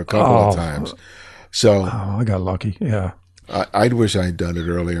couple of times. So I got lucky. Yeah. I'd wish I'd done it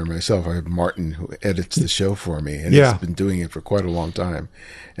earlier myself. I have Martin, who edits the show for me, and he's been doing it for quite a long time.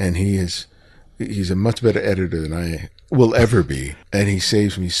 And he is He's a much better editor than I will ever be, and he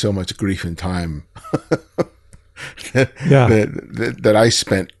saves me so much grief and time that I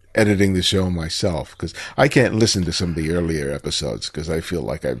spent editing the show myself, because I can't listen to some of the earlier episodes because I feel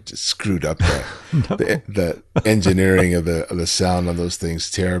like I've just screwed up the engineering of the sound on those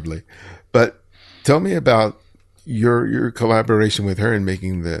things terribly. But tell me about your collaboration with her in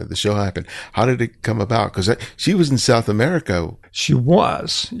making the show happen. How did it come about? Because she was in South America. She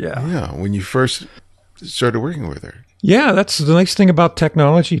was, yeah. Yeah, when you first started working with her. Yeah, that's the nice thing about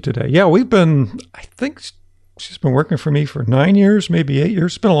technology today. Yeah, I think she's been working for me for 9 years, maybe 8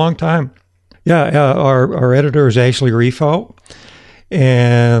 years. It's been a long time. Yeah, our editor is Ashley Rifo.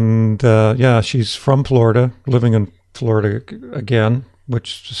 And she's from Florida, living in Florida again,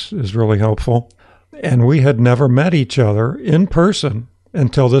 which is really helpful. And we had never met each other in person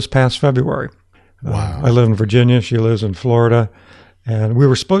until this past February. Wow. I live in Virginia. She lives in Florida. And we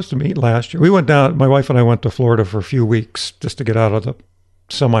were supposed to meet last year. We went down, my wife and I went to Florida for a few weeks just to get out of the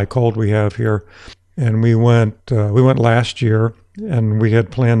semi-cold we have here. And we went last year, and we had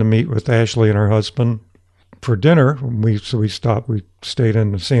planned to meet with Ashley and her husband for dinner. We stayed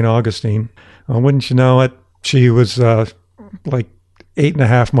in St. Augustine. Wouldn't you know it, she was like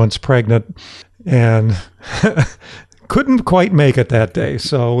 8.5 months pregnant and couldn't quite make it that day.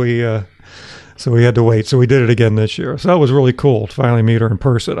 So we had to wait. So we did it again this year. So that was really cool to finally meet her in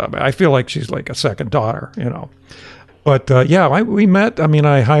person. I mean, I feel like she's like a second daughter, you know. But we met. I mean,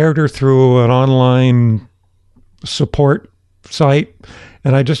 I hired her through an online support site,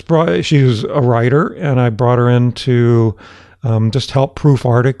 and she was a writer, and I brought her in to just help proof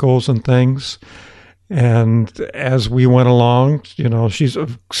articles and things. And as we went along, you know, she's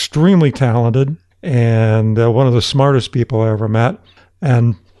extremely talented and one of the smartest people I ever met.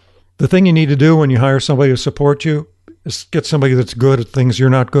 And the thing you need to do when you hire somebody to support you is get somebody that's good at things you're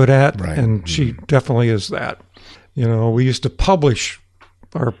not good at. Right. And she definitely is that. You know, we used to publish.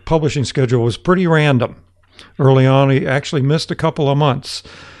 Our publishing schedule was pretty random. Early on, we actually missed a couple of months.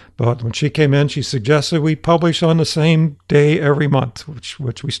 But when she came in, she suggested we publish on the same day every month,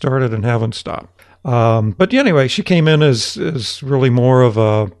 which we started and haven't stopped. But anyway, she came in as really more of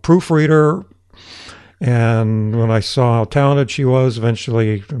a proofreader. And when I saw how talented she was,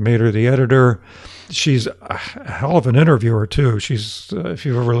 eventually made her the editor. She's a hell of an interviewer, too. She's, if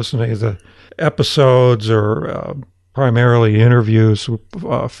you've ever listened to any of the episodes or primarily interviews,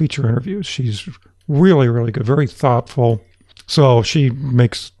 feature interviews, she's really, really good, very thoughtful. So she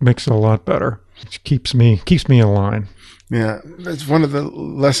makes it a lot better. She keeps me in line. Yeah, that's one of the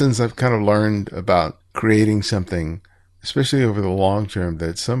lessons I've kind of learned about creating something, especially over the long term, that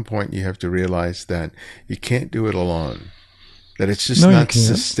at some point you have to realize that you can't do it alone, that it's just not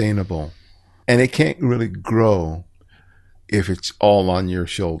sustainable. And it can't really grow if it's all on your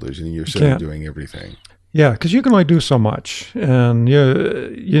shoulders and you're sort of doing everything. Yeah, because you can only do so much. And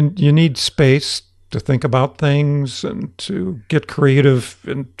you need space to think about things and to get creative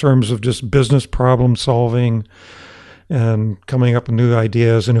in terms of just business problem solving and coming up with new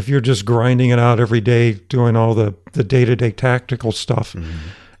ideas. And if you're just grinding it out every day, doing all the day-to-day tactical stuff,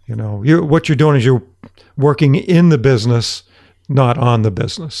 you know, what you're doing is you're working in the business, not on the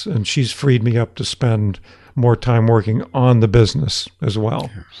business. And she's freed me up to spend more time working on the business as well.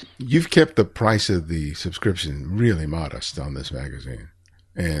 You've kept the price of the subscription really modest on this magazine.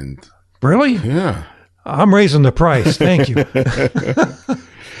 And really? Yeah. I'm raising the price. Thank you.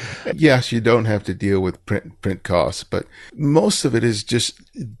 Yes, you don't have to deal with print costs, but most of it is just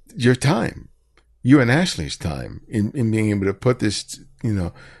your time, you and Ashley's time in being able to put this, you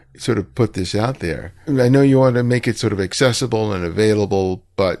know, sort of put this out there. I know you want to make it sort of accessible and available,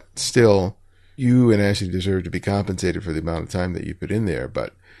 but still, you and Ashley deserve to be compensated for the amount of time that you put in there.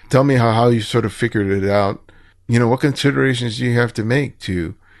 But tell me how you sort of figured it out. You know, what considerations do you have to make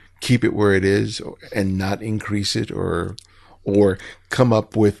to keep it where it is and not increase it or come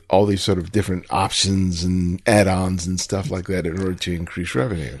up with all these sort of different options and add-ons and stuff like that in order to increase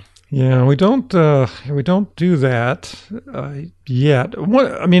revenue? Yeah, we don't do that yet.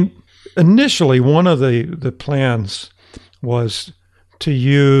 Initially, one of the plans was to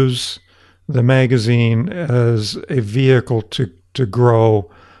use the magazine as a vehicle to grow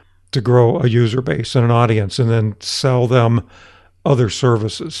a user base and an audience, and then sell them other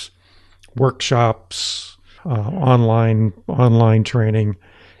services, workshops, online training.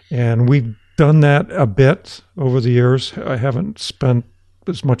 And we've done that a bit over the years. I haven't spent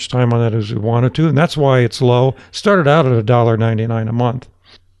as much time on that as we wanted to, and that's why it's low. Started out at $1.99 a month.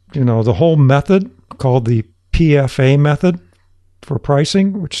 You know, the whole method, called the PFA method, for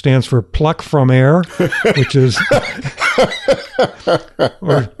pricing, which stands for pluck from air, which is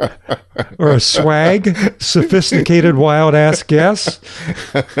or a swag, sophisticated wild ass guess.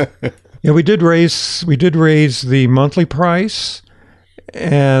 Yeah, we did raise the monthly price,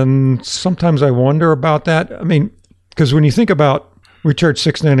 and sometimes I wonder about that. I mean, because when you think about, we charge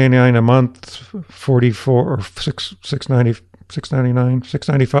 $6.99 a month, 44 or $6.99,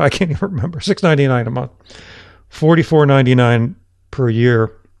 $6.95. I can't even remember. $6.99 a month, $44.99 per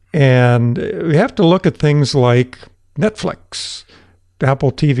year, and we have to look at things like Netflix,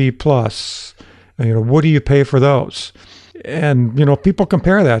 Apple TV Plus. What do you pay for those? And people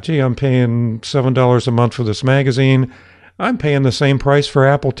compare that. Gee, I'm paying $7 a month for this magazine. I'm paying the same price for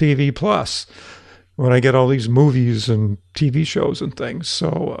Apple TV Plus when I get all these movies and TV shows and things.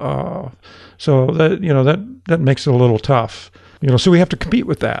 So that makes it a little tough. So we have to compete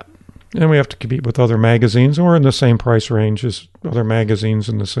with that. And we have to compete with other magazines, or in the same price range as other magazines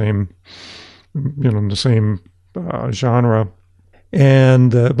in the same, genre.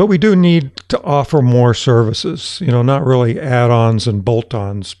 And but we do need to offer more services. Not really add-ons and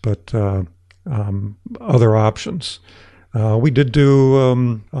bolt-ons, but other options. We did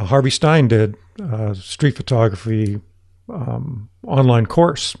do Harvey Stein did street photography online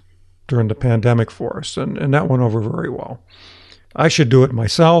course during the pandemic for us, and that went over very well. I should do it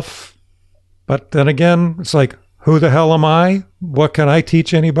myself. But then again, it's like, who the hell am I? What can I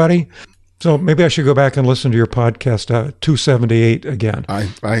teach anybody? So maybe I should go back and listen to your podcast 278 again.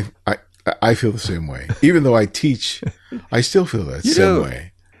 I feel the same way. Even though I teach, I still feel that same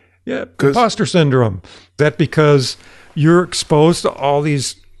way. Yeah, imposter syndrome. That because you're exposed to all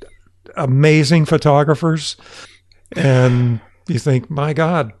these amazing photographers, and you think, my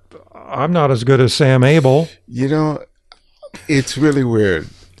God, I'm not as good as Sam Abel. It's really weird.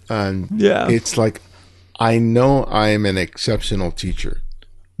 And it's like, I know I'm an exceptional teacher,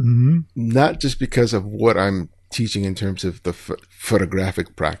 not just because of what I'm teaching in terms of the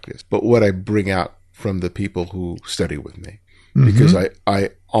photographic practice, but what I bring out from the people who study with me. Because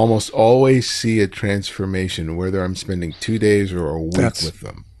I almost always see a transformation, whether I'm spending 2 days or a week with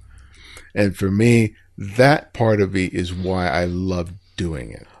them. And for me, that part of it is why I love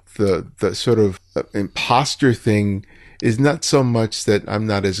doing it. The sort of imposter thing is not so much that I'm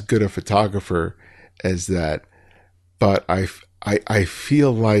not as good a photographer as that, but I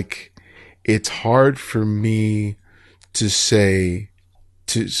feel like it's hard for me to say,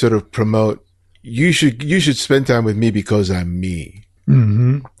 to sort of promote, you should spend time with me because I'm me.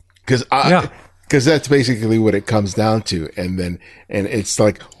 Because that's basically what it comes down to. And it's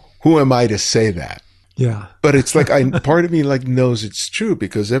like, who am I to say that? Yeah. But it's like, part of me knows it's true,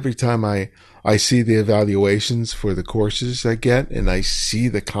 because every time I see the evaluations for the courses I get, and I see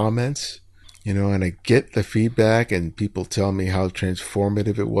the comments, and I get the feedback, and people tell me how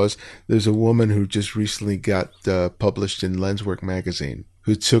transformative it was. There's a woman who just recently got published in Lenswork magazine,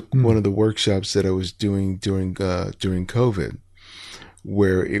 who took one of the workshops that I was doing during COVID,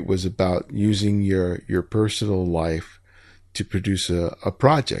 where it was about using your personal life to produce a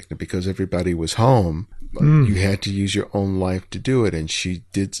project. And because everybody was home, you had to use your own life to do it. And she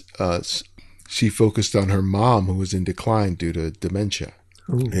did. She focused on her mom, who was in decline due to dementia.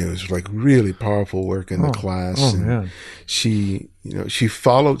 It was really powerful work in the class. Man. She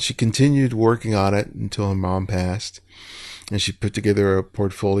continued working on it until her mom passed. And she put together a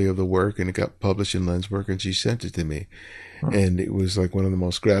portfolio of the work, and it got published in Lenswork, and she sent it to me. And it was one of the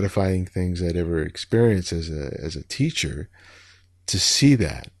most gratifying things I'd ever experienced as a teacher, to see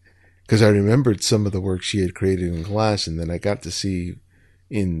that. Because I remembered some of the work she had created in class, and then I got to see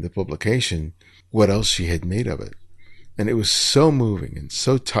in the publication what else she had made of it. And it was so moving and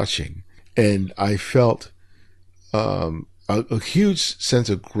so touching. And I felt a huge sense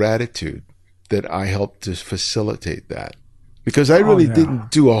of gratitude that I helped to facilitate that. Because I really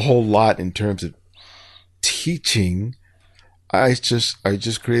didn't do a whole lot in terms of teaching. I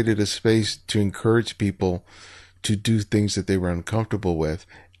just created a space to encourage people to do things that they were uncomfortable with,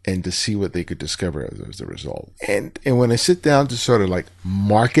 and to see what they could discover as a result. And when I sit down to sort of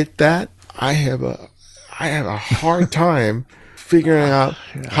market that, I have a hard time figuring out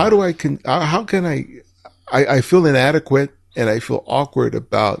how can I feel inadequate, and I feel awkward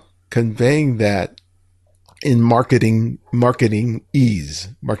about conveying that in marketing ease,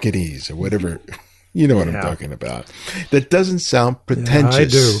 or whatever. You know what I'm talking about. That doesn't sound pretentious. Yeah, I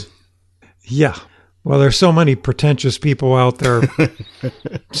do. Yeah. Well, there's so many pretentious people out there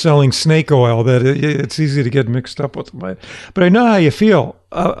selling snake oil that it's easy to get mixed up with them. But I know how you feel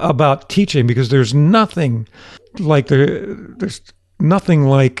about teaching, because there's nothing like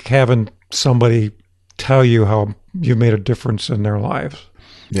having somebody tell you how you've made a difference in their lives.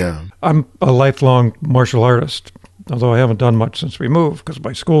 Yeah. I'm a lifelong martial artist, although I haven't done much since we moved because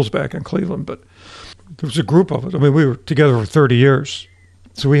my school's back in Cleveland. But there was a group of us. I mean, we were together for 30 years.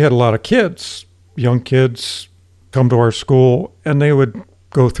 So we had a lot of kids, young kids, come to our school, and they would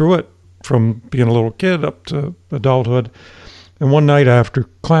go through it from being a little kid up to adulthood. And one night after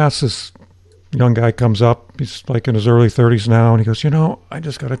class, this young guy comes up. He's like in his early 30s now, and he goes, I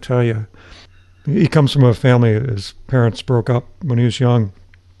just got to tell you. He comes from a family, his parents broke up when he was young.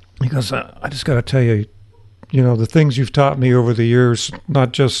 He goes, I just got to tell you, the things you've taught me over the years,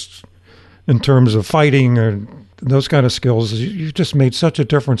 not just in terms of fighting or those kind of skills, you've just made such a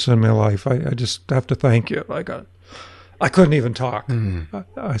difference in my life. I just have to thank you. I couldn't even talk.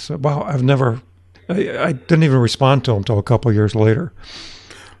 I said, wow, I didn't even respond to him until a couple of years later.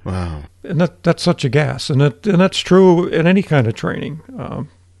 Wow. And that's such a gas. And that's true in any kind of training.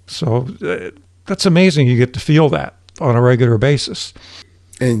 So that's amazing. You get to feel that on a regular basis.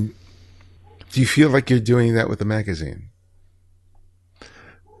 And do you feel like you're doing that with the magazine?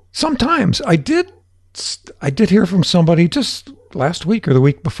 Sometimes. I did hear from somebody just last week or the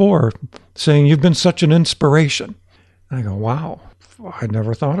week before saying, you've been such an inspiration. And I go, wow, I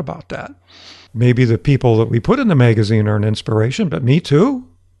never thought about that. Maybe the people that we put in the magazine are an inspiration, but me too?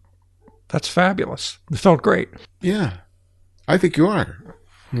 That's fabulous. It felt great. Yeah, I think you are.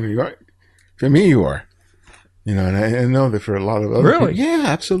 You are. For me, you are. And I know that for a lot of other people. Yeah,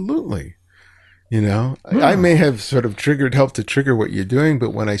 absolutely. I may have sort of helped to trigger what you're doing,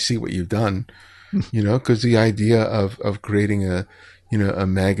 but when I see what you've done, because the idea of creating a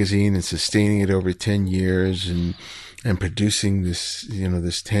magazine and sustaining it over 10 years and producing this,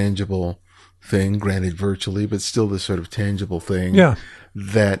 this tangible thing, granted virtually, but still this sort of tangible thing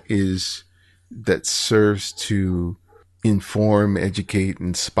that serves to inform, educate,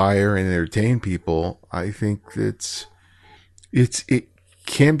 inspire, and entertain people. I think it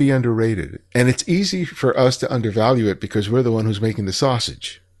can be underrated, and it's easy for us to undervalue it because we're the one who's making the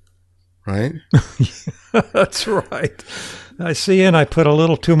sausage, right? That's right. I see, and I put a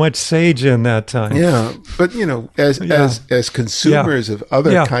little too much sage in that time. Yeah, but as consumers of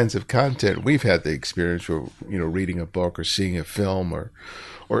other kinds of content, we've had the experience where reading a book or seeing a film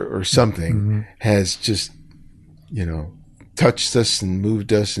or something has just touched us and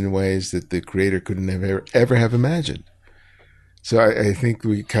moved us in ways that the creator couldn't have ever have imagined. So I think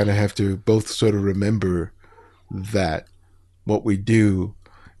we kind of have to both sort of remember that what we do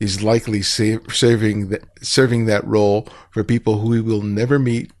is likely serving that role for people who we will never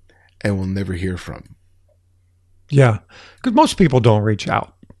meet and will never hear from. Yeah, because most people don't reach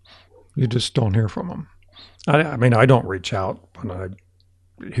out. You just don't hear from them. I mean, I don't reach out when I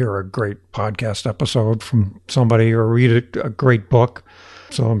hear a great podcast episode from somebody or read a great book.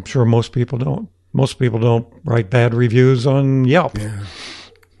 So I'm sure most people don't. Most people don't write bad reviews on Yelp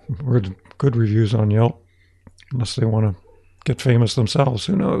or good reviews on Yelp unless they want to get famous themselves.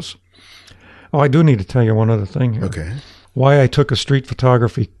 Who knows? Oh, I do need to tell you one other thing here. Okay. Why I took a street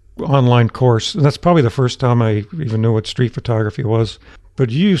photography online course. And that's probably the first time I even knew what street photography was. But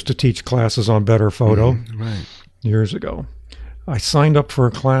you used to teach classes on Better Photo right. years ago. I signed up for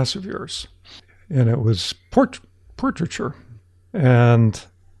a class of yours, and it was portraiture. And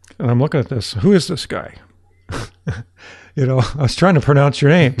I'm looking at this. Who is this guy? I was trying to pronounce your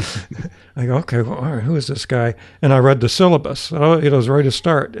name. I go, okay, well, all right, who is this guy? And I read the syllabus. It was ready to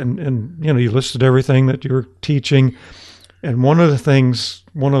start. And you listed everything that you were teaching. And one of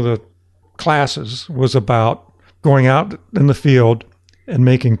the classes was about going out in the field and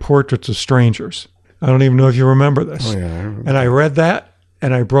making portraits of strangers. I don't even know if you remember this. Oh, yeah, I remember. And I read that,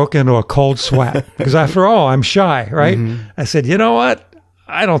 and I broke into a cold sweat. Because after all, I'm shy, right? Mm-hmm. I said, you know what?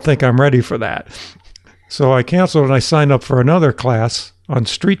 I don't think I'm ready for that. So I canceled and I signed up for another class on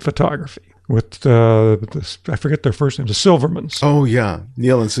street photography with, I forget their first name, the Silvermans. Oh, yeah.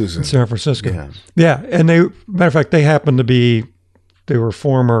 Neil and Susan. In San Francisco. Yeah. And matter of fact, they happened to be, they were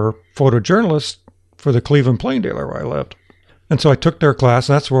former photojournalists for the Cleveland Plain Dealer where I lived. And so I took their class,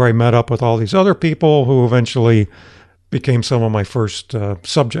 and that's where I met up with all these other people who eventually became some of my first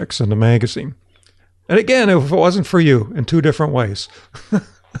subjects in the magazine. And again, if it wasn't for you, in two different ways.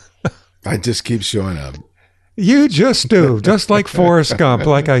 I just keep showing up. You just do, just like Forrest Gump,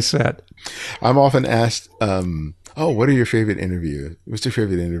 like I said. I'm often asked, what are your favorite interviews? What's your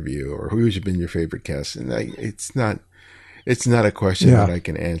favorite interview? Or who has been your favorite guest? And it's not a question that I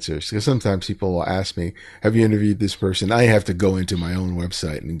can answer. Because sometimes people will ask me, have you interviewed this person? I have to go into my own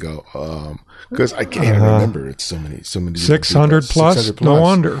website and go, because I can't remember. It's so many 600 plus? 600 plus. No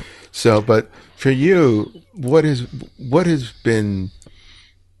wonder. So, but for you, what has been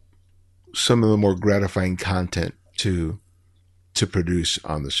some of the more gratifying content to produce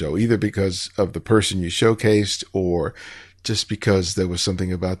on the show, either because of the person you showcased or just because there was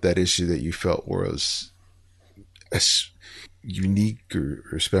something about that issue that you felt was unique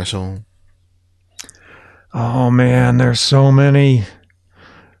or special? Oh man, there's so many.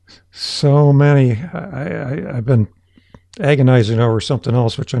 I've been agonizing over something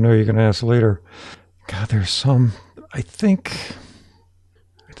else, which I know you're going to ask later. God, there's some. I think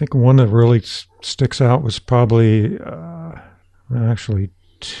one that really sticks out was probably actually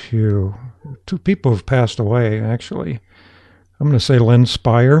two people have passed away. Actually, I'm going to say Lynn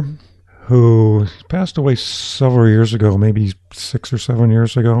Spire, who passed away several years ago, maybe 6 or 7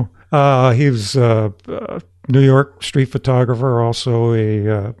 years ago. He was a New York street photographer, also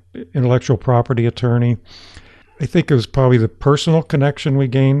a intellectual property attorney. I think it was probably the personal connection we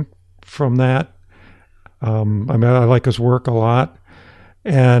gained from that. I like his work a lot.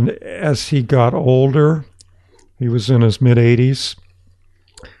 And as he got older, he was in his mid-80s,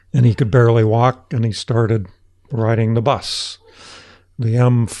 and he could barely walk, and he started riding the bus, the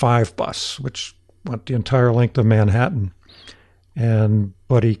M5 bus, which went the entire length of Manhattan.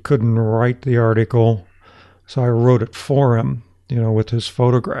 But he couldn't write the article, so I wrote it for him, with his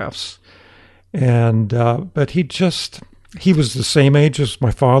photographs. But he was the same age as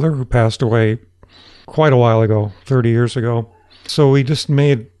my father, who passed away quite a while ago, 30 years ago. So we just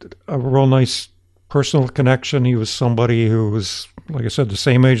made a real nice personal connection. He was somebody who was, like I said, the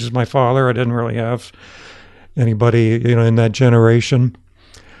same age as my father. I didn't really have anybody, in that generation.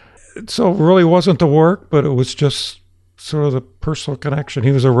 So it really wasn't the work, but it was just sort of the personal connection.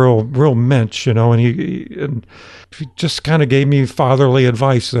 He was a real mensch, and he just kind of gave me fatherly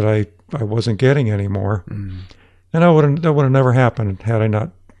advice that I wasn't getting anymore. Mm. And that would have never happened had I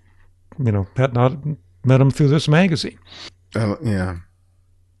not, had not met him through this magazine. Yeah.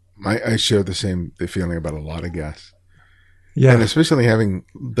 I share the feeling about a lot of guests. Yeah. And especially having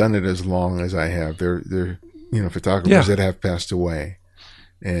done it as long as I have, they're photographers that have passed away.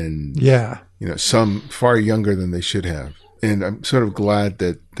 And, some far younger than they should have. And I'm sort of glad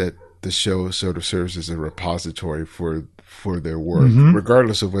that the show sort of serves as a repository for their work, mm-hmm.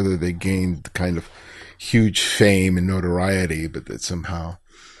 regardless of whether they gained the kind of huge fame and notoriety, but that somehow,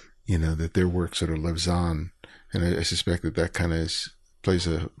 that their work sort of lives on. And I suspect that kind of plays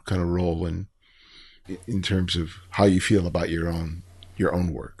a kind of role in terms of how you feel about your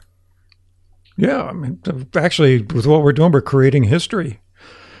own work. Yeah, I mean, actually, with what we're doing, we're creating history.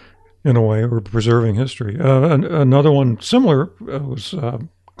 In a way, we're preserving history. Another one similar was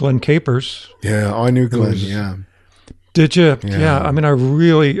Glenn Capers. Yeah, I knew Glenn. Yeah. Did you? Yeah. I mean, I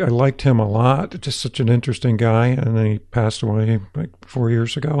liked him a lot. Just such an interesting guy. And then he passed away like 4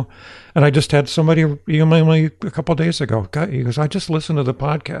 years ago. And I just had somebody email me a couple of days ago. He goes, I just listened to the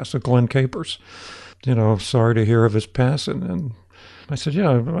podcast of Glenn Capers. Sorry to hear of his passing. And I said,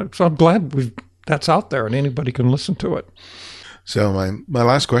 yeah. So I'm glad that's out there and anybody can listen to it. So my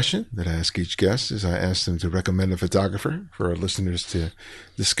last question that I ask each guest is I ask them to recommend a photographer for our listeners to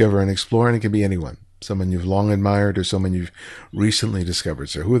discover and explore, and it can be anyone, someone you've long admired or someone you've recently discovered.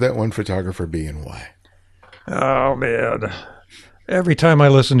 So who would that one photographer be and why? Oh, man. Every time I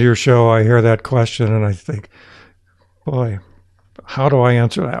listen to your show, I hear that question, and I think, boy, how do I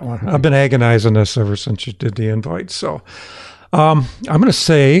answer that one? I've been agonizing this ever since you did the invite. So I'm going to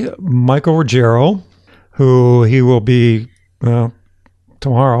say Michael Ruggiero, who he will be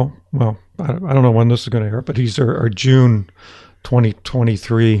tomorrow. Well, I don't know when this is going to air, but he's our June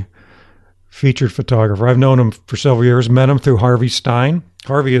 2023 featured photographer. I've known him for several years, met him through Harvey Stein.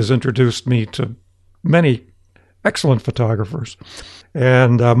 Harvey has introduced me to many excellent photographers.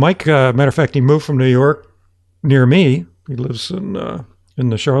 And Mike, matter of fact, he moved from New York near me. He lives in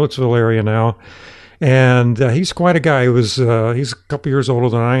the Charlottesville area now. And he's quite a guy. He's a couple years older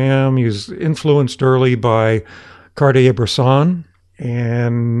than I am. He was influenced early by Cartier-Bresson,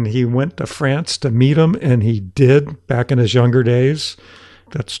 and he went to France to meet him, and he did back in his younger days.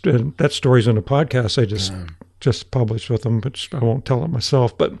 That story's in a podcast I just published with him, but I won't tell it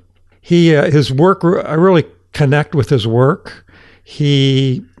myself. But his work, I really connect with his work.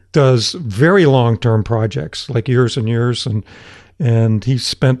 He does very long-term projects, like years and years, and he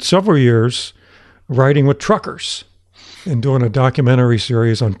spent several years writing with truckers and doing a documentary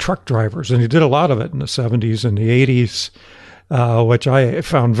series on truck drivers. And he did a lot of it in the 70s and the 80s, which I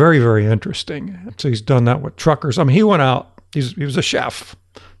found very, very interesting. So he's done that with truckers. I mean, he went out, he was a chef,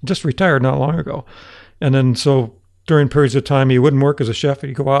 just retired not long ago. And then so during periods of time, he wouldn't work as a chef.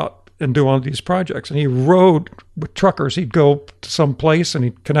 He'd go out and do all these projects. And he rode with truckers. He'd go to some place and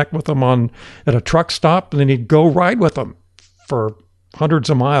he'd connect with them at a truck stop. And then he'd go ride with them for hundreds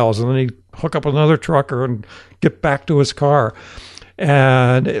of miles. And then he'd hook up another trucker and get back to his car.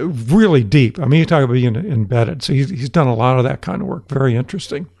 And really deep. I mean, you talk about being embedded. So he's done a lot of that kind of work. Very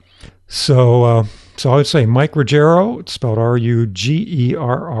interesting. So I would say Mike Ruggiero. It's spelled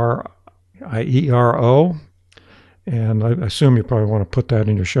Ruggerriero. And I assume you probably want to put that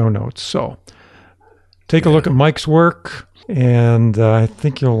in your show notes. So take a look at Mike's work, and I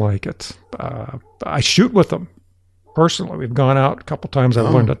think you'll like it. I shoot with him personally. We've gone out a couple times.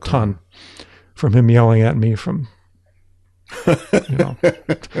 I've learned a ton from him yelling at me from,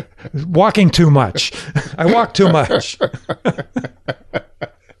 walking too much. I walk too much.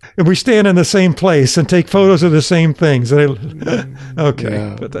 And we stand in the same place and take photos of the same things.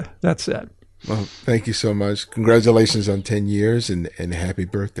 But that's it. Well, thank you so much. Congratulations on 10 years and happy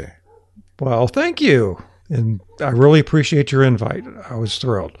birthday. Well, thank you. And I really appreciate your invite. I was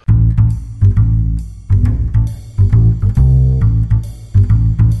thrilled.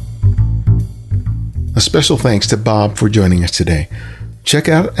 A special thanks to Bob for joining us today. Check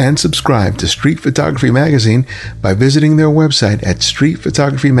out and subscribe to Street Photography Magazine by visiting their website at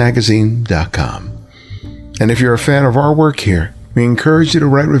streetphotographymagazine.com. And if you're a fan of our work here, we encourage you to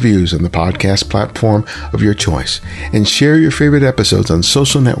write reviews on the podcast platform of your choice and share your favorite episodes on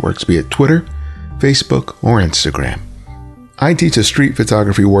social networks, be it Twitter, Facebook, or Instagram. I teach a street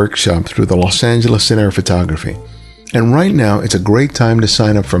photography workshop through the Los Angeles Center of Photography, and right now it's a great time to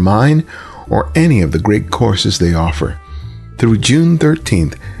sign up for mine or any of the great courses they offer. Through June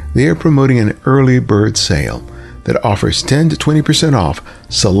 13th, they are promoting an early bird sale that offers 10 to 20% off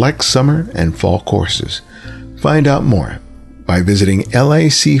select summer and fall courses. Find out more by visiting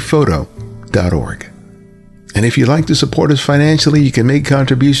lacphoto.org. And if you'd like to support us financially, you can make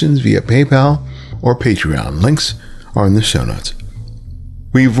contributions via PayPal or Patreon. Links are in the show notes.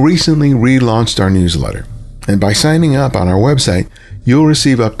 We've recently relaunched our newsletter, and by signing up on our website, you'll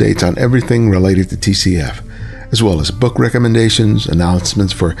receive updates on everything related to TCF, as well as book recommendations,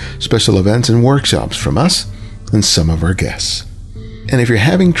 announcements for special events, and workshops from us and some of our guests. And if you're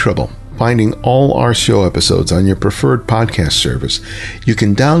having trouble finding all our show episodes on your preferred podcast service, you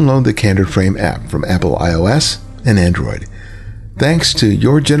can download the Candid Frame app from Apple iOS and Android. Thanks to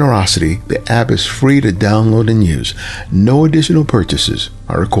your generosity, the app is free to download and use. No additional purchases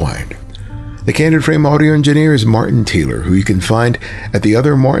are required. The Candid Frame audio engineer is Martin Taylor, who you can find at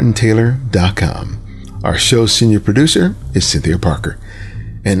theothermartintaylor.com. Our show's senior producer is Cynthia Parker.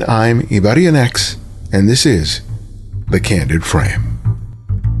 And I'm Ibarian X, and this is The Candid Frame.